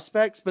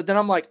prospects, but then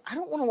I'm like, I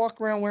don't want to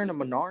walk around wearing a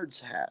Menards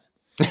hat.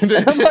 I'm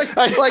like,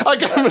 I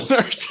got a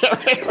Menards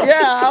hat.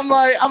 Yeah, I'm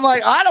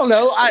like, I don't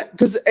know,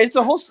 because it's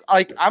a whole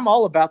like I'm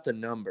all about the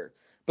number.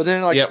 But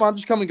then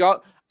sponsors come and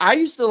go. I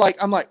used to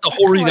I'm like the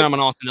whole reason I'm an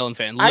Austin Dillon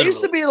fan. Literally. I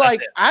used to be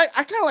like, I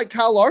kind of like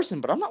Kyle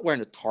Larson, but I'm not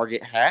wearing a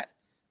Target hat.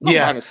 I'm not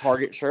wearing a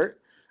Target shirt.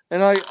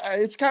 And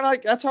it's kind of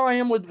like that's how I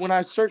am when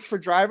I search for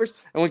drivers.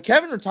 And when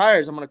Kevin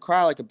retires, I'm gonna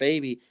cry like a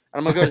baby, and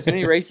I'm gonna go to as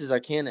many races as I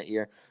can that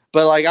year.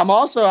 But like I'm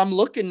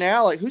looking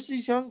now, like who's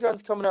these young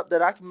guns coming up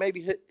that I can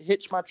maybe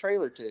hitch my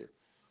trailer to.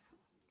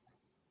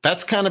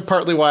 That's kind of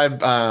partly why.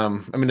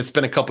 I mean, it's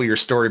been a couple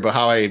years story, but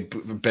how I've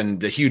been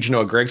a huge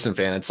Noah Gragson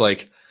fan. It's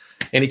like.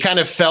 And he kind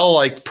of fell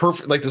like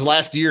perfect, like this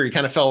last year. He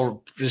kind of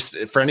fell just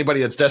for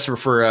anybody that's desperate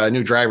for a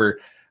new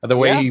driver. The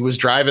way he was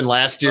driving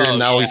last year, and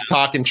now he's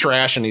talking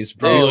trash and he's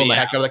reeling the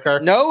heck out of the car.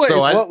 Noah is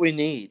what we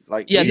need.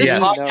 Like,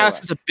 this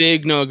podcast is a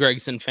big Noah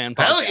Gragson fan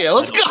podcast. Hell yeah,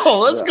 let's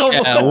go.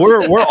 Yeah,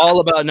 we're all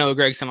about Noah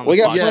Gragson on this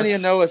podcast. We got plenty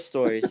of Noah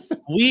stories.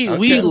 We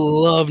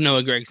love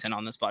Noah Gragson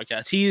on this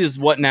podcast. He is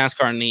what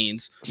NASCAR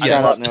needs. Shout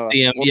out Noah.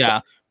 See him.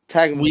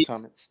 Tag him in the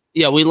comments.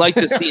 Yeah, we like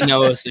to see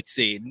Noah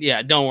succeed.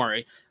 Yeah, don't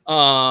worry.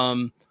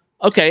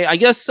 Okay, I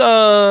guess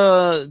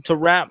to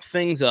wrap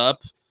things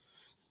up,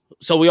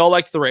 so we all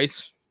liked the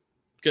race.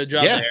 Good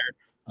job there.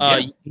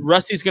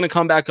 Rusty's going to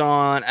come back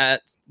on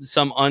at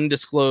some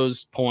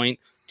undisclosed point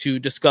to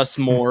discuss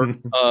more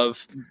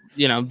of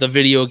the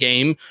video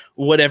game,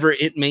 whatever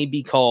it may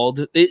be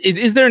called.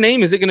 Is there a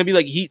name? Is it going to be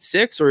like Heat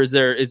 6, or is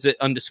it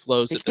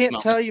undisclosed at this moment? I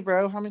can't tell you,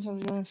 bro. How many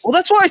times you asked? Well,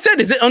 that's what I said.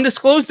 Is it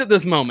undisclosed at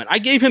this moment? I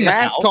gave him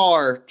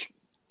NASCAR.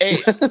 Hey.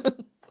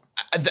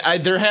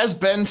 There has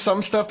been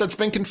some stuff that's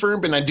been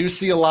confirmed, and I do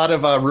see a lot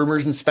of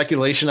rumors and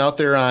speculation out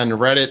there on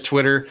Reddit,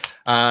 Twitter.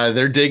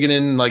 They're digging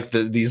in like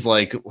these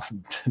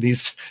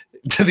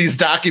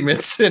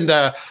documents, and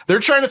they're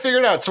trying to figure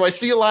it out. So I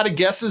see a lot of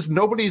guesses.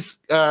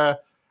 Nobody's. I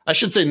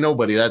should say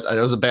nobody. That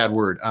was a bad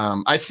word.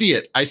 I see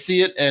it,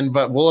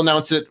 but we'll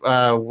announce it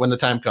when the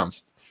time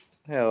comes.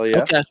 Hell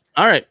yeah! Okay.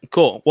 All right.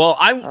 Cool. Well,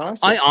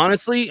 I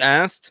honestly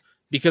asked.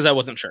 Because I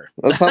wasn't sure.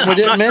 That's something we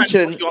didn't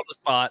mention. On the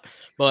spot,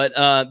 but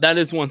that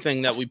is one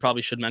thing that we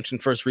probably should mention.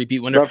 First repeat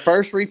winner. The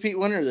first repeat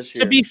winner this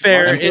year. To be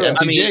fair,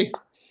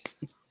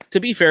 to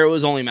be fair, it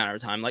was only a matter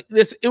of time. Like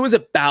this, it was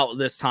about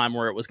this time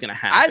where it was going to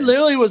happen. I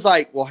literally was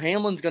like, "Well,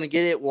 Hamlin's going to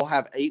get it. We'll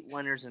have 8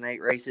 winners and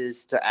 8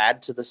 races to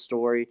add to the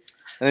story."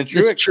 And then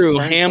true.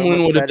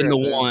 Hamlin would have been the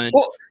one.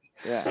 Well,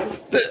 yeah,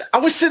 I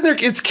was sitting there.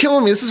 It's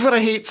killing me. This is what I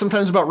hate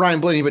sometimes about Ryan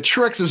Blaney, but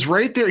Truex was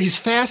right there. He's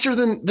faster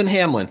than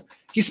Hamlin.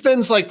 He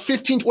spends like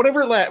 15,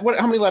 whatever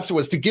how many laps it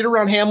was to get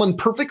around Hamlin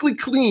perfectly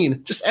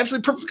clean, just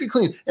absolutely perfectly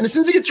clean. And as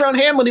soon as he gets around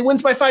Hamlin, he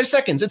wins by 5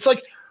 seconds. It's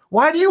like,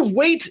 why do you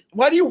wait?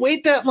 Why do you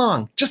wait that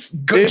long?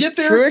 Just go get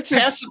there. Truex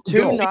is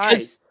too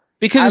nice.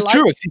 Because it's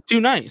Truex. He's too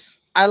nice.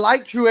 I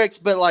like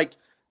Truex, but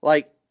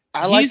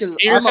he's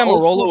I'm an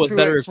old school with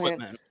better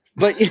equipment.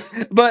 But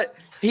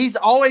he's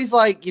always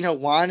like,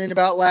 whining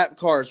about lap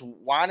cars,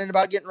 whining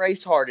about getting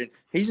race hardened.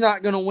 He's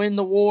not going to win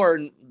the war.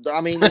 And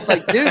I mean, it's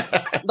like, dude,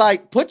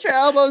 put your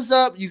elbows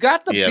up. You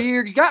got the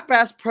beard. You got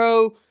Bass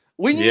Pro.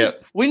 We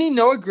need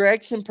Noah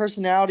Gragson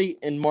personality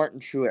and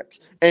Martin Truex.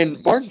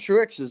 And Martin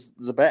Truex is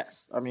the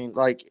best. I mean,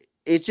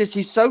 it's just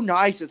he's so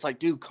nice. It's like,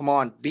 dude, come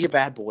on, be a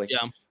bad boy.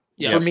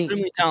 Yeah, for me.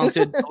 Extremely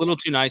talented, a little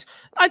too nice.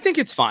 I think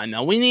it's fine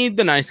though. We need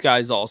the nice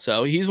guys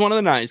also. He's one of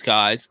the nice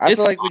guys. I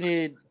feel like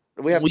we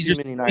have too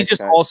many nice guys. We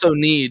just also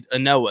need a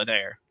Noah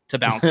there to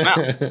balance him out.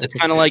 It's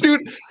kind of like,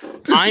 dude,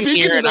 I'm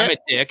here and I'm a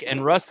dick,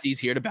 and Rusty's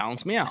here to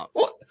balance me out.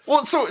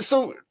 Well,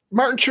 so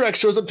Martin Truex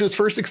shows up to his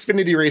first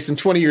Xfinity race in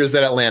 20 years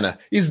at Atlanta.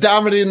 He's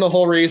dominating the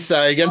whole race.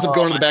 He ends up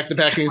going to the back of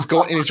the pack, and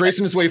he's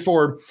racing his way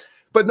forward.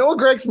 But Noah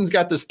Gregson's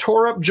got this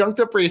tore up, junked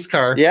up race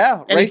car.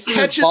 Yeah, and racing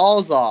his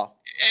balls off.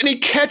 And he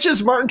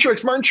catches Martin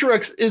Truex. Martin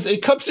Truex is a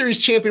Cup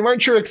Series champion. Martin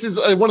Truex is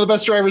one of the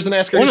best drivers in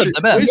NASCAR history.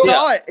 We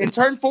saw it in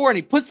turn 4, and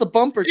he puts the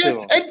bumper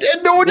to him.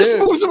 And no one just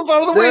moves him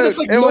out of the way. It's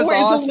like Noah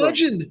is a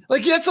legend.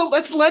 Like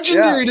that's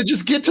legendary to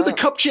just get to the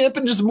Cup champ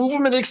and just move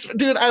him.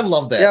 Dude, I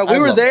love that. Yeah, we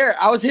were there.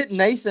 I was hitting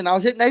Nathan.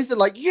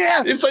 Like,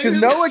 yeah, because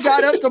Noah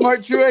got up to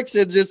Martin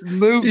Truex and just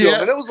moved him,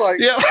 and it was like,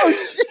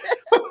 oh shit.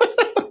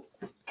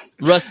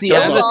 Rusty,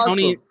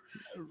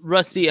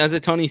 as a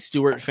Tony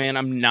Stewart fan,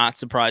 I'm not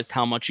surprised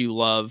how much you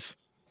love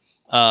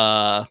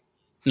Noah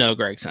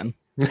Gragson.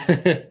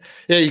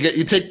 Yeah,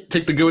 you take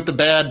the good with the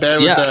bad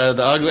with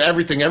the ugly,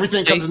 everything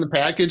comes in the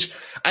package.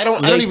 I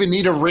don't even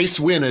need a race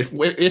win.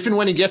 If and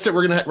when he gets it,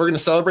 we're gonna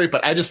celebrate.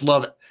 But I just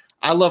love it.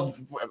 I love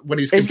when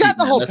he's got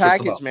the whole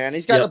package, man.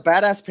 He's got the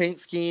badass paint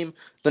scheme,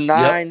 the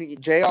 9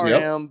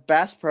 JRM,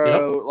 Bass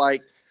Pro,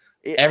 like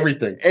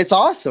everything. It's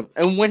awesome.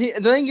 And when the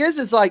thing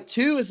is like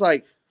too is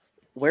like,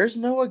 where's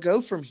Noah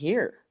go from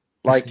here?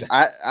 Like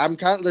I'm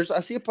kind of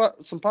I see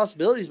some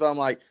possibilities, but I'm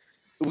like,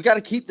 we got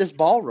to keep this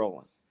ball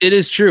rolling. It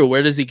is true.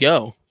 Where does he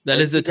go? That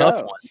is a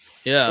tough one.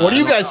 Yeah. What do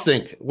you guys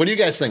think?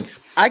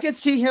 I could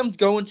see him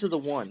going to the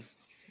 1.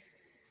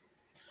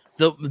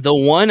 The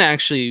 1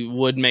 actually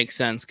would make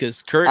sense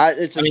because Kurt.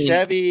 It's a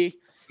Chevy.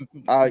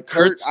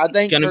 Kurt. I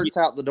think Kurt's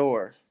out the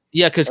door.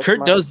 Yeah, because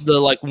Kurt does the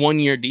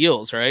 1-year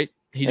deals, right?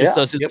 He just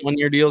does his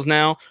 1-year deals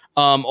now.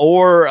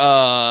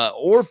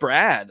 Or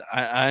Brad.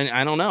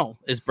 I don't know.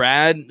 Is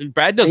Brad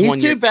does He's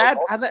 1 year? Too bad.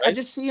 I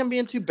just see him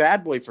being too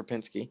bad boy for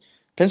Penske.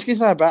 Penske's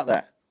not about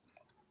that.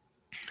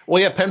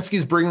 Well, yeah,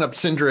 Penske's bringing up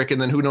Cindric,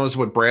 and then who knows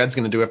what Brad's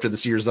going to do after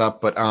this year's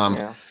up. But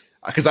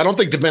because I don't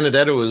think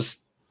DiBenedetto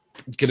is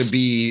going to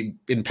be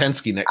in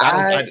Penske next.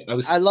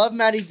 I love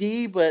Matty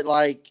D, but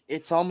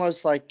it's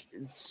almost like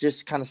it's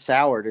just kind of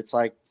soured. It's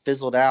like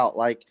fizzled out.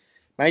 Like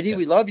Matty D,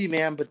 we love you,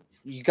 man, but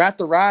you got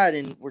the ride,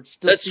 and we're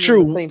still that's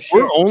true. The same shit.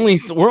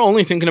 We're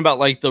only thinking about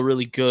the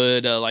really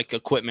good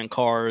equipment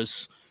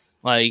cars.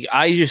 Like,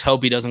 I just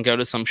hope he doesn't go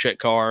to some shit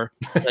car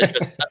that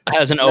just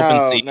has an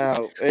open seat.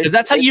 No, because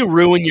that's how you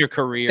ruin your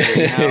career.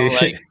 You know?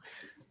 Like,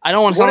 I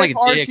don't want to sound like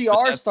a dick.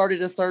 RCR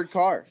started a third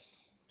car?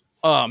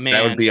 Oh man,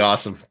 that would be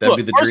awesome. That'd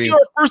be the dream. RCR,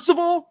 first of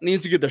all,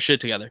 needs to get their shit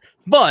together.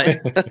 But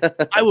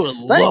I would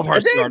love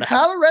RCR to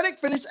Tyler Reddick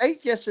finished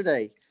 8th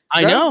yesterday.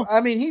 I know.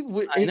 I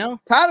mean, I know.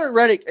 Tyler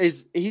Reddick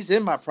he's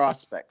in my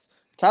prospects.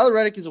 Tyler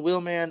Reddick is a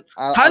wheelman.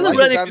 Tyler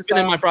Reddick has been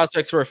in my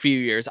prospects for a few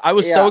years. I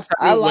was so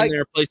excited when they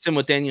replaced him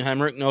with Daniel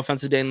Hemrick. No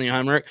offense to Daniel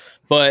Hemrick,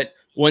 but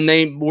when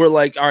they were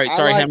like, "All right,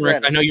 sorry, Hemrick,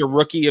 Reddick. I know you're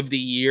rookie of the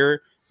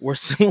year.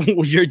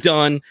 You're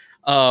done.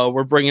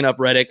 We're bringing up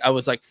Reddick." I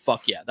was like,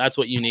 "Fuck yeah, that's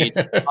what you need."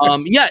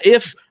 What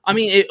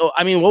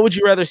would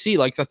you rather see,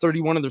 like the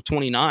 31 or the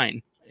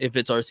 29, if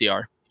it's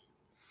RCR?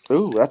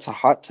 Ooh, that's a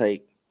hot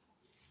take.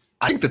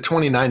 I think the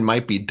 29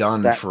 might be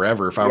done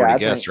forever. If I were to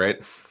guess, right?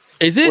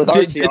 Is it?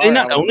 Do they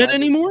not own it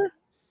anymore?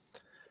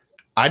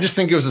 I just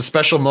think it was a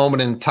special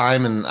moment in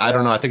time, and I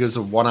don't know. I think it was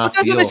a one-off.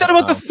 That's what they said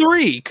about the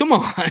 3. Come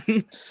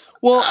on.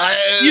 Well,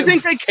 you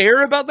think they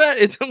care about that?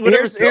 It's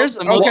here's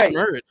okay.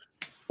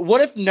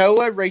 What if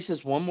Noah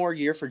races one more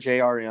year for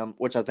JRM,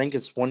 which I think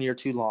is 1 year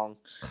too long,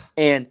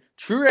 and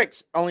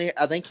Truex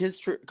I think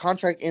his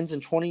contract ends in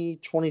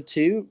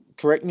 2022.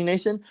 Correct me,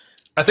 Nathan.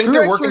 I think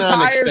they're working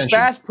on an extension.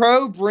 Bass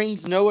Pro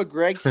brings Noah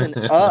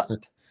Gragson up.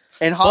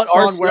 And hops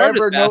on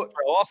wherever Bass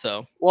Pro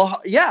also.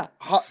 Well, yeah.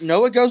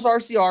 Noah goes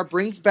RCR,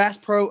 brings Bass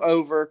Pro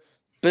over.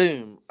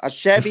 Boom. A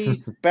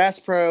Chevy Bass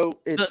Pro.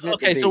 It's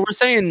okay, so we're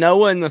saying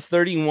Noah in the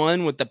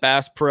 31 with the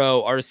Bass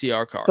Pro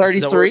RCR car.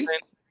 33.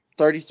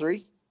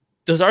 33.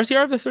 Does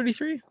RCR have the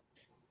 33?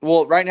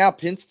 Well, right now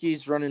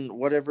Penske's running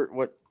whatever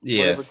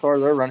car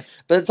they're running,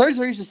 but the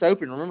 33 is just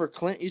open. Remember,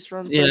 Clint used to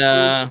run. The 33?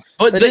 Yeah,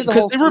 but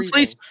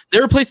because they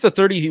replaced the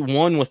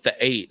 31 with the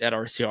 8 at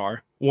RCR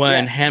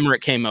when Hemrick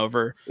came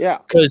over. Yeah,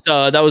 because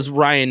that was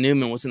Ryan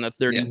Newman was in the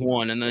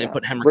 31, and then they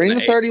put Hemrick. Bring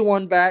the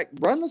 31 back.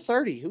 Run the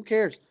 30. Who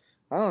cares?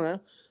 I don't know.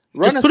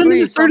 Just put him in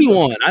the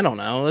 31. I don't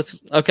know.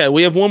 That's okay.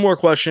 We have one more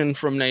question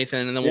from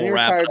Nathan, and then we'll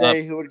wrap it up.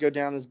 Who would go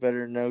down as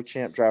better? No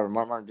champ driver.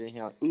 Martin Denny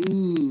Hamlin.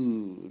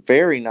 Ooh,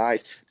 very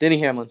nice. Denny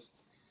Hamlin.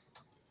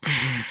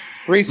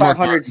 3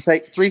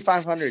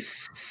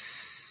 500s.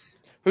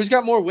 Who's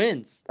got more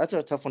wins? That's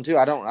a tough one too.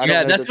 I don't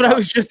know that's what I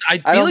was just. I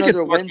feel like know it's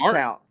their Mark win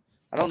Martin. count.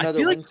 I don't know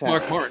their win count.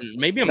 Mark Martin.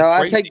 Maybe I'm. No,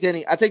 crazy.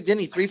 I take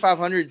Denny. 3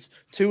 500s,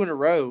 2 in a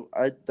row.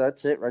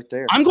 That's it right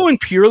there. I'm going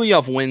purely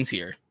off wins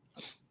here.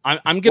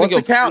 I'm going to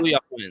go purely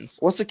off wins.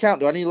 What's the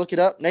count? Do I need to look it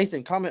up?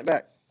 Nathan, comment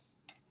back.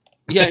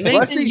 Yeah, Nathan,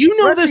 Rusty, you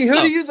know Rusty, this.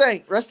 Who do you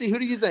think? Rusty, who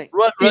do you think?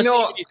 Rusty, who do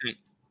you think?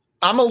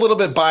 I'm a little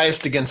bit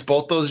biased against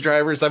both those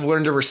drivers. I've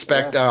learned to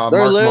respect They're Mark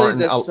literally Martin.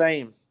 the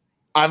same.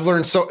 I've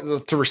learned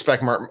to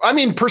respect Martin. I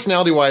mean,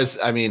 personality-wise,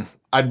 I mean,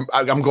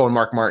 I'm going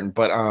Mark Martin,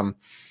 but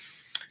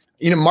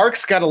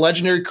Mark's got a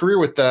legendary career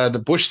with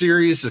the Busch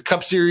Series, the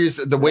Cup Series.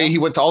 The way he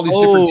went to all these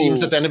different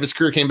teams at the end of his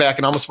career, came back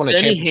and almost won a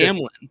championship.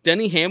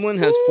 Denny Hamlin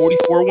has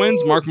 44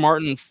 wins. Mark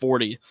Martin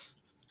 40.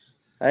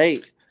 Hey,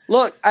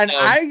 look, and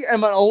I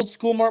am an old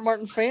school Mark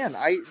Martin fan.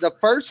 The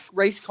first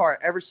race car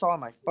I ever saw in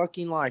my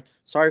fucking life.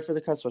 Sorry for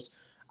the cuss words.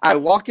 I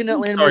walk into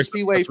Atlanta Motor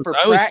Speedway for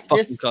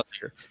practice.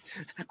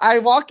 I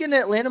walk into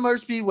Atlanta Motor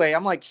Speedway.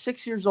 I'm like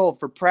 6 years old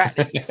for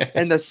practice,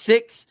 and the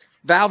 6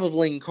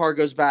 Valvoline car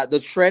goes by. The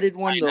shredded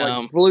one, the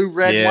like blue,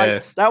 red,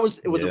 white. That was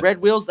with the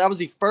red wheels. That was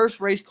the first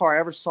race car I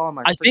ever saw in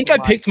my life. I think I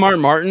picked Mark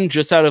Martin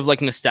just out of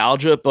like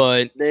nostalgia,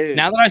 but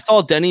now that I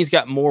saw Denny's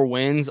got more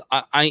wins,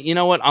 I you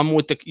know what? I'm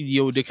with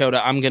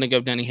Dakota. I'm gonna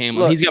go Denny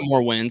Hamlin. He's got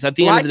more wins. At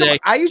the end of the day,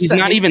 he's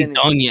not even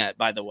done yet,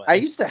 by the way. I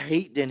used to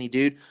hate Denny,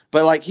 dude,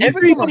 but like he's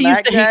become a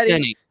Mac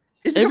Daddy.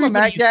 He's become a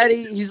Mac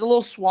Daddy. He's a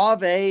little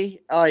suave,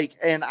 like,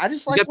 and I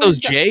just like got those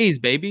J's,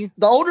 baby.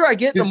 The older I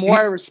get, the more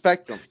I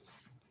respect him.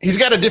 He's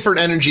got a different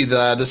energy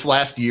this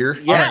last year.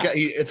 Yeah,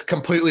 it's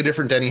completely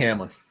different. Denny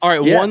Hamlin. All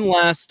right,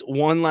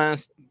 one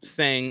last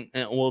thing,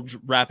 and we'll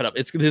wrap it up.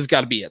 This has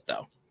got to be it,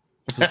 though.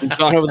 We've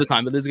gone over the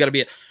time, but this has got to be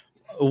it.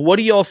 What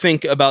do y'all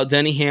think about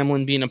Denny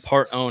Hamlin being a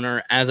part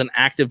owner as an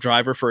active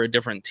driver for a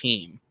different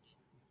team?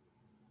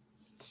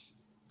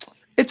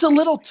 It's a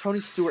little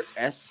Tony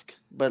Stewart-esque.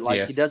 But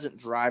he doesn't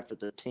drive for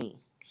the team.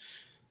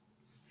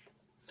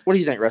 What do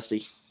you think,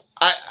 Rusty?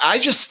 I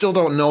just still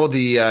don't know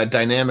the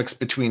dynamics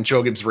between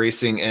Joe Gibbs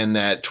Racing and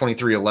that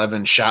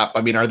 2311 shop.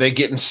 I mean, are they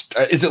getting?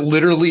 Is it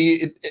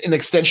literally an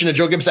extension of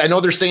Joe Gibbs? I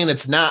know they're saying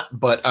it's not,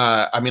 but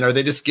I mean, are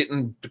they just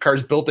getting the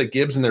cars built at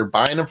Gibbs and they're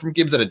buying them from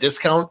Gibbs at a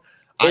discount?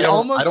 I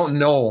don't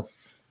know.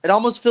 It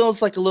almost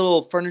feels like a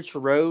little Furniture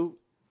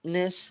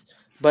Row-ness,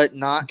 but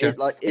not. Okay.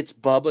 It's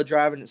Bubba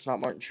driving. It's not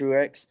Martin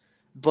Truex,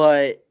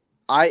 but.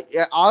 I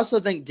also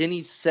think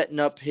Denny's setting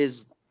up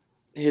his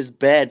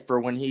bed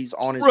for when he's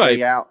on his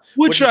way out,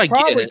 which is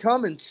probably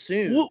coming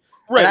soon. Well,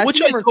 right, and I which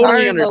see him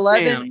totally retiring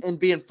 11 and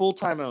being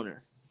full-time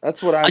owner.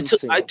 That's what I'm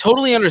seeing. I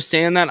totally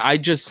understand that. I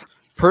just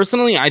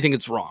personally, I think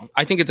it's wrong.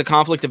 I think it's a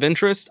conflict of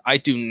interest. I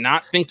do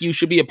not think you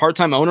should be a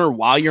part-time owner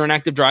while you're an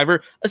active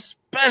driver,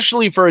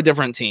 especially for a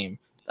different team.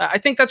 I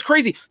think that's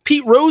crazy.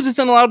 Pete Rose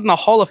isn't allowed in the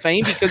Hall of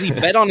Fame because he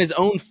bet on his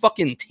own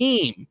fucking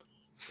team.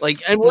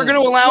 Like, and we're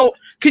going to allow.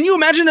 Can you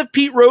imagine if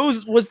Pete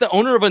Rose was the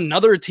owner of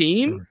another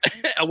team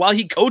while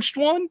he coached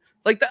one?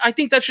 Like, I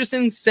think that's just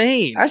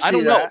insane. I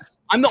don't know.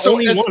 I'm the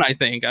only one, I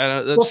think.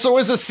 So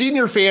as a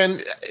senior fan,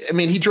 I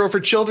mean, he drove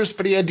for Childress,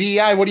 but he had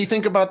DEI. What do you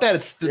think about that?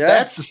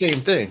 That's the same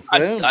thing.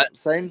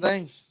 Same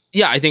thing.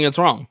 Yeah, I think it's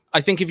wrong.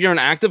 I think if you're an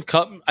active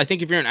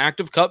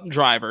cup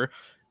driver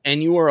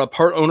and you are a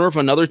part owner of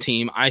another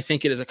team, I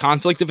think it is a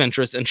conflict of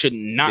interest and should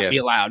not be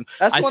allowed.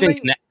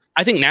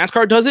 I think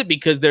NASCAR does it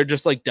because they're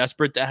just like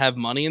desperate to have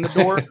money in the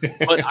door,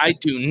 but I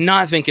do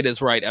not think it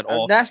is right at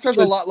all. NASCAR's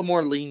a lot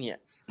more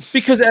lenient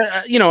because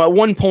at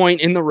one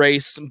point in the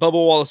race, Bubba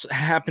Wallace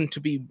happened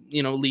to be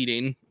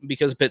leading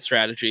because of pit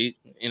strategy.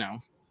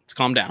 To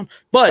calm down,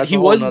 but he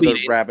was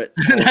leading.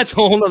 That's a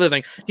whole other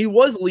thing. He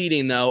was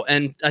leading though,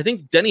 and I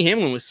think Denny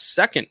Hamlin was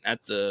second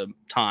at the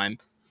time.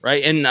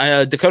 Right,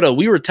 and Dakota,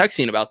 we were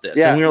texting about this.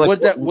 Yeah, and we were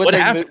like, what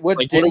happened? What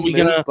did he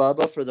move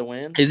Bubba for the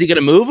win? Is he going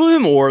to move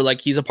him, or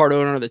like he's a part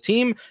owner of the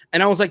team?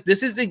 And I was like,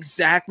 this is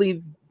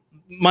exactly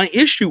my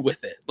issue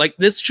with it. Like,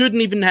 this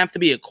shouldn't even have to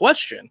be a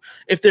question.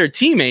 If they're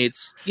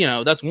teammates,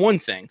 that's one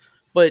thing.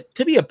 But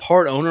to be a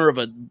part owner of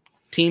a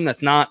team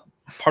that's not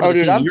part of the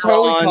team, I'm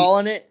totally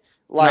calling it.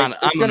 Like,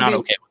 I'm not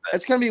okay with that.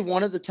 It's going to be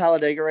one of the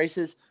Talladega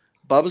races.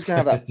 Bubba's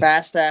going to have that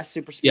fast-ass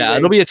super speedway. Yeah,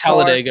 it'll be a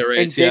Talladega race.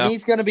 And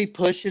Denny's going to be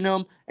pushing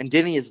him, and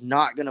Denny is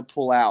not going to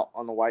pull out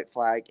on the white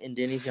flag, and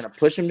Denny's going to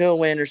push him to a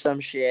win or some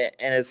shit,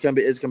 and it's going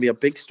to be a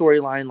big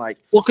storyline. Like,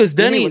 well, because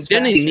Denny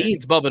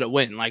needs Bubba to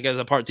win, like as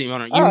a part team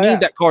owner. You need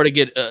that car to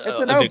get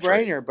it's a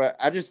no-brainer, but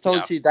I just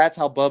told you that's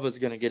how Bubba's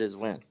going to get his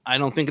win. I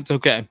don't think it's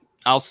okay.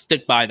 I'll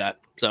stick by that.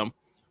 So,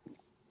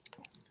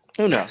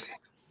 who knows?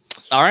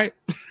 All right.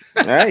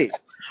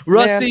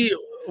 Rusty,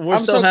 we're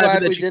so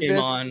happy that you came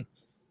on.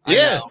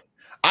 Yeah.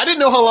 I didn't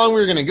know how long we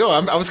were going to go.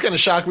 I was kind of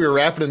shocked we were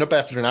wrapping it up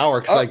after an hour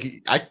because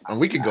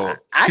we could go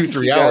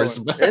 2-3 hours.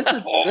 This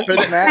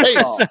is Matt's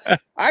fault.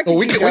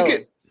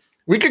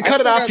 We could cut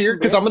it off here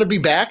because I'm going to be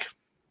back.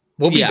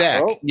 We'll be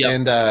back,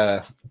 and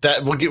that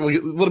we'll get a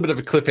little bit of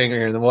a cliffhanger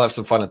here, and then we'll have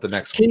some fun at the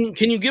next one.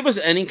 Can you give us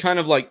any kind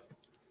of like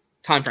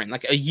time frame,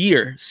 like a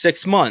year,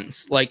 6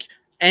 months, like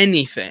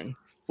anything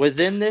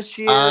within this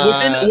year?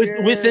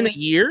 Within a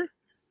year?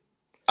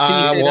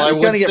 I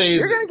would say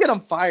you're going to get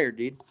them fired,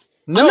 dude.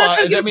 No, I'm not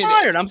trying to get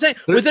fired. I'm saying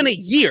within a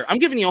year. I'm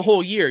giving you a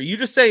whole year. You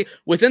just say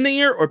within the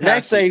year or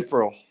past next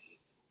April.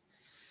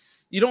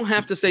 You don't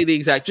have to say the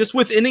exact. Just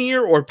within a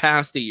year or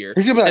past a year.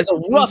 As a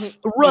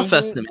rough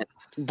estimate.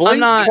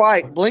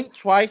 Blink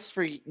twice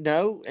for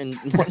no. And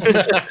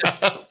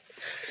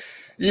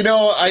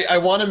I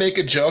want to make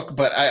a joke,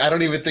 but I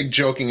don't even think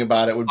joking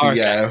about it would be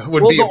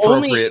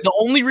appropriate. The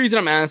only reason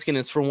I'm asking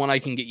is for when I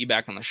can get you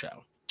back on the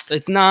show.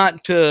 It's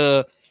not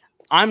to.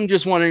 I'm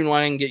just wondering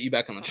why I can get you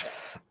back on the show.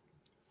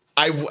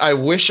 I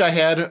wish I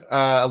had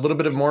a little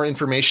bit of more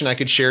information I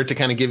could share to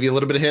kind of give you a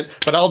little bit of hint,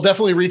 but I'll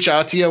definitely reach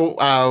out to you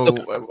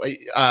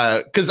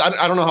because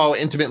I don't know how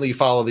intimately you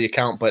follow the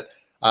account, but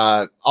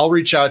I'll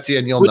reach out to you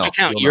and you'll know. Which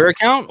account? Your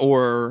account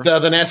or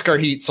the NASCAR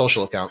Heat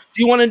social account?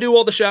 Do you want to do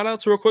all the shout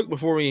outs real quick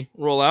before we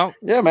roll out?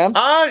 Yeah, man.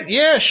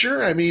 Yeah,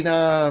 sure. I mean,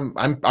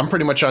 I'm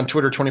pretty much on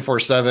Twitter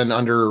 24/7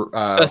 under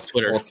that's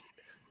Twitter.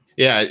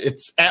 Yeah,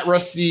 it's at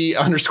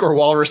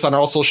Rusty_Walrus on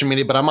all social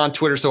media, but I'm on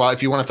Twitter. So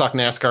if you want to talk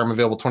NASCAR, I'm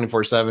available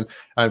 24/7.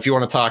 If you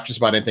want to talk just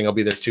about anything, I'll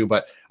be there too.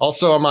 But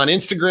also I'm on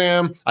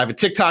Instagram. I have a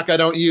TikTok I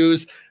don't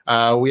use.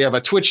 We have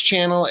a Twitch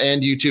channel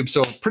and YouTube.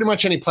 So pretty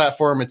much any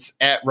platform, it's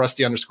at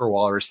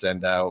Rusty_Walrus,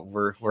 and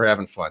we're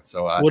having fun.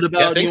 So what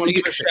about, do you want to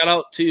give a shout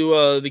out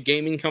to the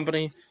gaming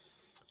company?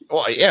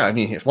 Well, yeah, I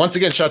mean, once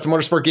again, shout out to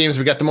Motorsport Games.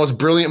 We got the most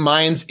brilliant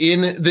minds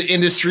in the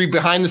industry,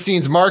 behind the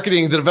scenes,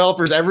 marketing, the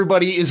developers.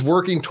 Everybody is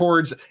working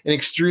towards an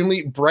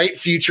extremely bright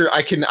future.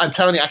 I'm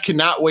telling you, I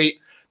cannot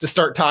wait to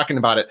start talking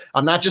about it.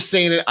 I'm not just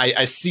saying it.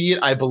 I see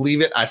it. I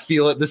believe it. I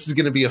feel it. This is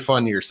going to be a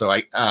fun year. So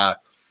I love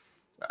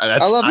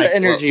the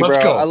energy, bro.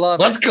 Go. I love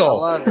Let's it. go.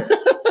 I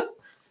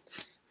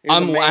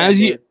love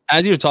it.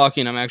 As you're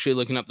talking, I'm actually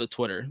looking up the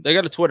Twitter. They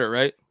got a Twitter,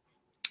 right?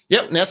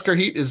 Yep, NASCAR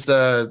Heat is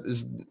the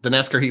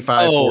NASCAR Heat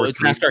 5. Oh,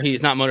 it's NASCAR Heat.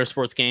 It's not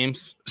Motorsports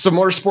Games. So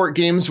Motorsport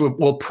Games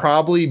will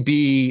probably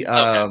be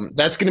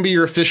that's going to be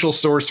your official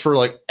source for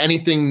like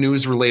anything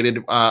news related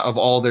of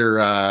all their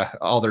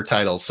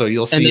titles. So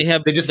you'll see. And they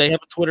have a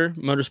Twitter,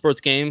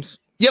 Motorsports Games.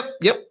 Yep.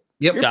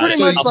 You're pretty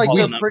much like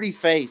the pretty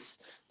face.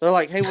 They're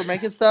like, hey, we're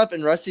making stuff,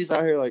 and Rusty's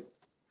out here like.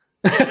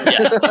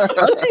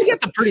 Rusty's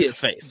got the prettiest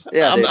face.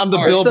 Yeah, I'm the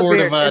billboard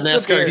of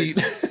NASCAR Heat.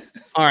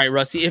 All right,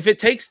 Rusty. If it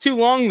takes too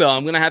long, though,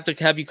 I'm gonna have to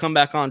have you come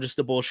back on just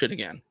to bullshit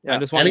again. Yeah. I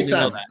just want you to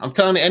know that. I'm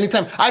telling you,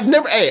 anytime. I've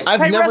never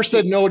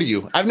said no to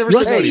you. I've never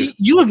said no to you.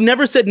 You have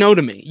never said no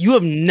to me. You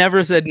have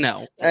never said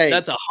no. Hey,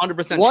 that's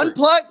 100%.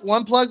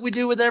 One plug we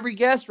do with every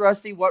guest,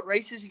 Rusty. What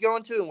races you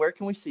going to, and where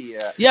can we see you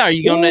at? Yeah, are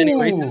you going to any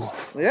races?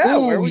 Yeah,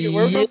 where we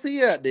gonna see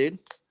you at, dude?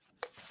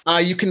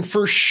 You can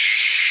for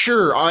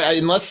sure,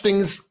 unless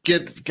things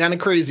get kind of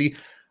crazy.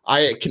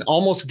 I can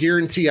almost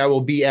guarantee I will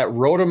be at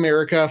Road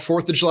America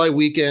 4th of July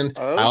weekend.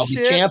 I'll be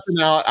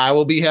camping out. I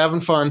will be having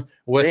fun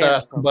with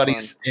some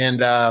buddies, and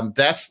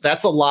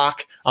that's a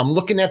lock. I'm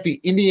looking at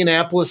the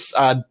Indianapolis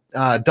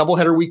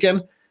doubleheader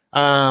weekend.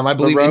 I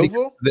believe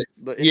so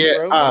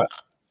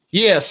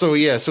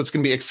it's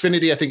gonna be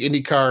Xfinity, I think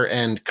IndyCar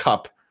and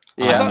Cup.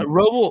 Yeah,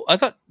 I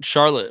thought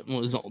Charlotte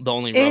was the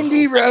only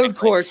Indy road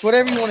course,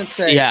 whatever you want to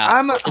say. Yeah,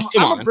 I'm a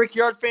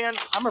Brickyard fan.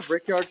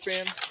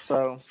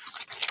 So.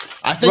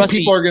 I think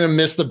people are going to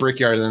miss the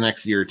Brickyard in the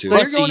next year or two. So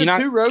you're going to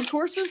 2 road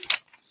courses?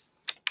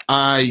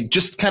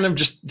 Just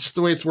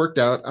the way it's worked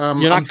out.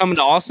 You're not coming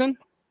to Austin?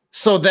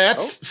 So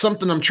that's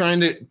something I'm trying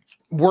to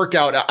work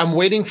out. I'm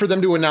waiting for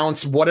them to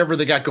announce whatever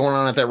they got going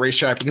on at that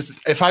racetrack, because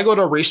if I go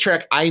to a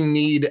racetrack, I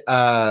need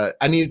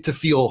it to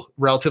feel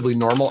relatively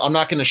normal. I'm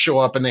not going to show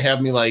up and they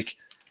have me like,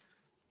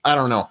 I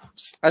don't know.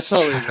 That's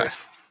totally right.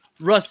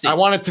 Rusty. I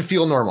want it to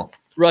feel normal.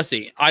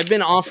 Rusty, I've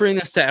been offering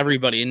this to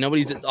everybody, and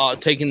nobody's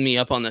taken me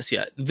up on this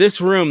yet.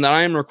 This room that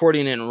I am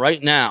recording in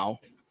right now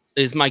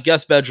is my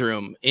guest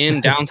bedroom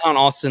in downtown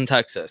Austin,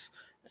 Texas.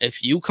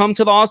 If you come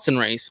to the Austin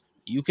race,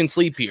 you can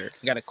sleep here.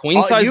 You got a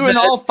queen size you bed. And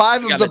all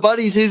 5 of the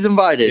buddies he's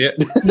invited. Yeah.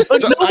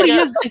 But nobody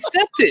has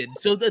accepted.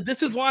 So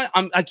this is why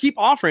I keep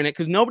offering it,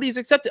 because nobody's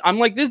accepted. I'm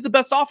like, this is the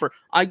best offer.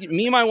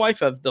 Me and my wife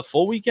have the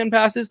full weekend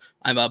passes.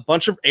 I have a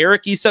bunch of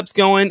Eric Eseps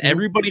going. Mm-hmm.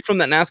 Everybody from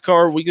that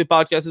NASCAR Weekly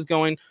Podcast is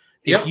going.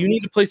 If you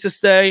need a place to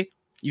stay,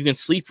 you can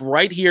sleep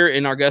right here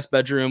in our guest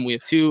bedroom. We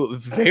have 2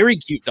 very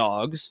cute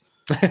dogs,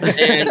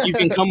 and you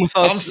can come with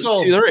us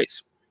to the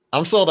race.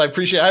 I'm sold. I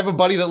appreciate it. I have a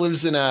buddy that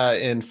lives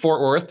in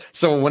Fort Worth.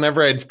 So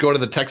whenever I'd go to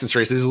the Texas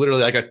race, it was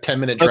literally like a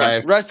 10-minute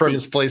drive from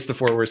his place to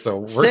Fort Worth.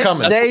 So we're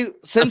coming.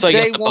 Since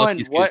day one,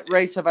 what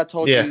race have I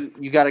told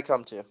you got to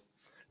come to?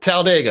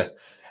 Talladega.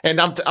 And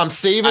I'm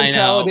saving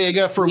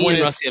Talladega for when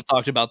it's Rusty have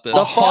talked about this.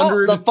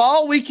 The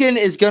fall weekend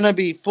is going to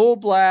be full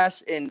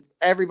blast, and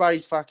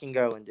everybody's fucking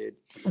going, dude.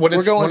 When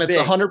it's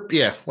 100,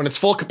 when it's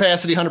full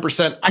capacity,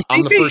 100%.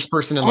 I'm the first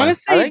person in line.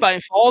 Honestly, by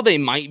fall they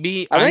might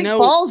be. I think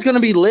fall is going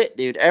to be lit,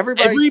 dude.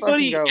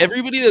 Everybody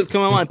that's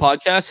come on my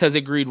podcast has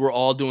agreed we're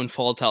all doing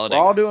fall Talladega.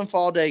 We're all doing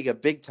fall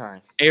Dega, big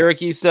time. Eric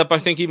Estep, I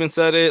think, even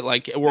said it.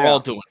 Like we're all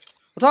doing it.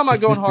 We're talking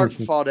about going hard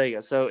for fall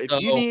Dega. So if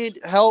you need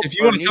help, if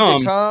you need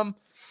to come,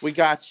 we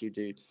got you,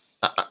 dude.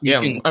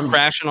 I'm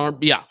crashing our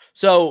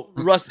So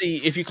Rusty,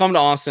 if you come to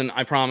Austin,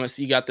 I promise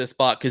you got this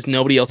spot because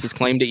nobody else has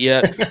claimed it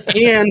yet.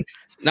 And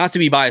not to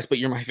be biased, but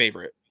you're my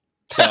favorite.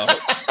 So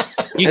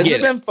this has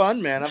been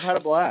fun, man. I've had a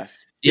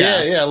blast.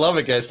 Yeah, I love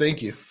it, guys.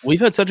 Thank you. We've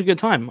had such a good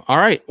time. All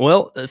right.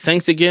 Well,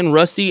 thanks again,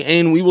 Rusty,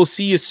 and we will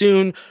see you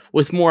soon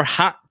with more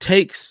hot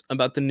takes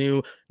about the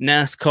new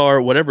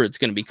NASCAR, whatever it's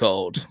going to be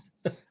called.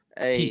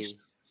 Hey. Peace.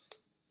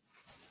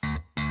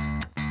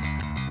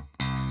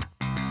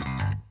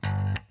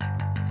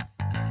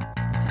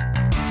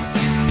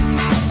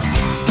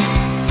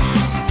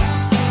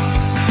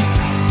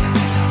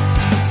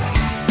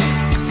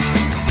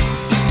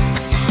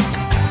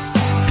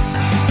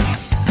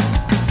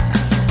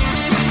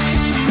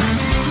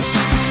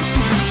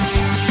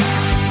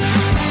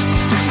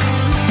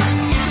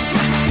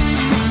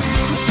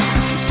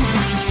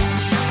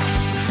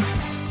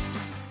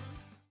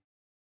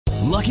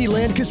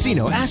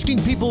 Casino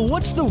asking people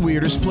what's the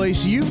weirdest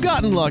place you've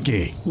gotten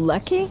lucky?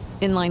 Lucky?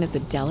 In line at the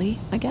deli,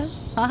 I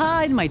guess?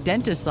 Aha, in my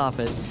dentist's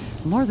office.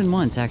 More than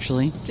once,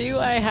 actually. Do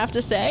I have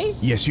to say?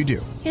 Yes, you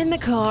do. In the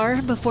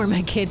car before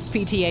my kids'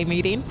 PTA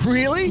meeting.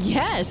 Really?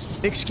 Yes.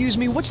 Excuse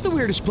me, what's the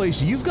weirdest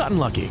place you've gotten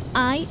lucky?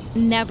 I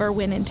never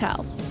win and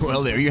tell.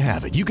 Well, there you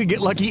have it. You can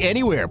get lucky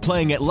anywhere,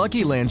 playing at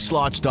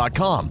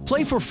LuckyLandSlots.com.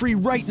 Play for free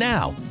right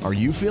now. Are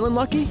you feeling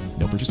lucky?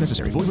 No purchase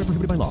necessary. Void where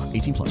prohibited by law.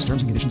 18 plus.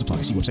 Terms and conditions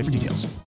apply. See website for details.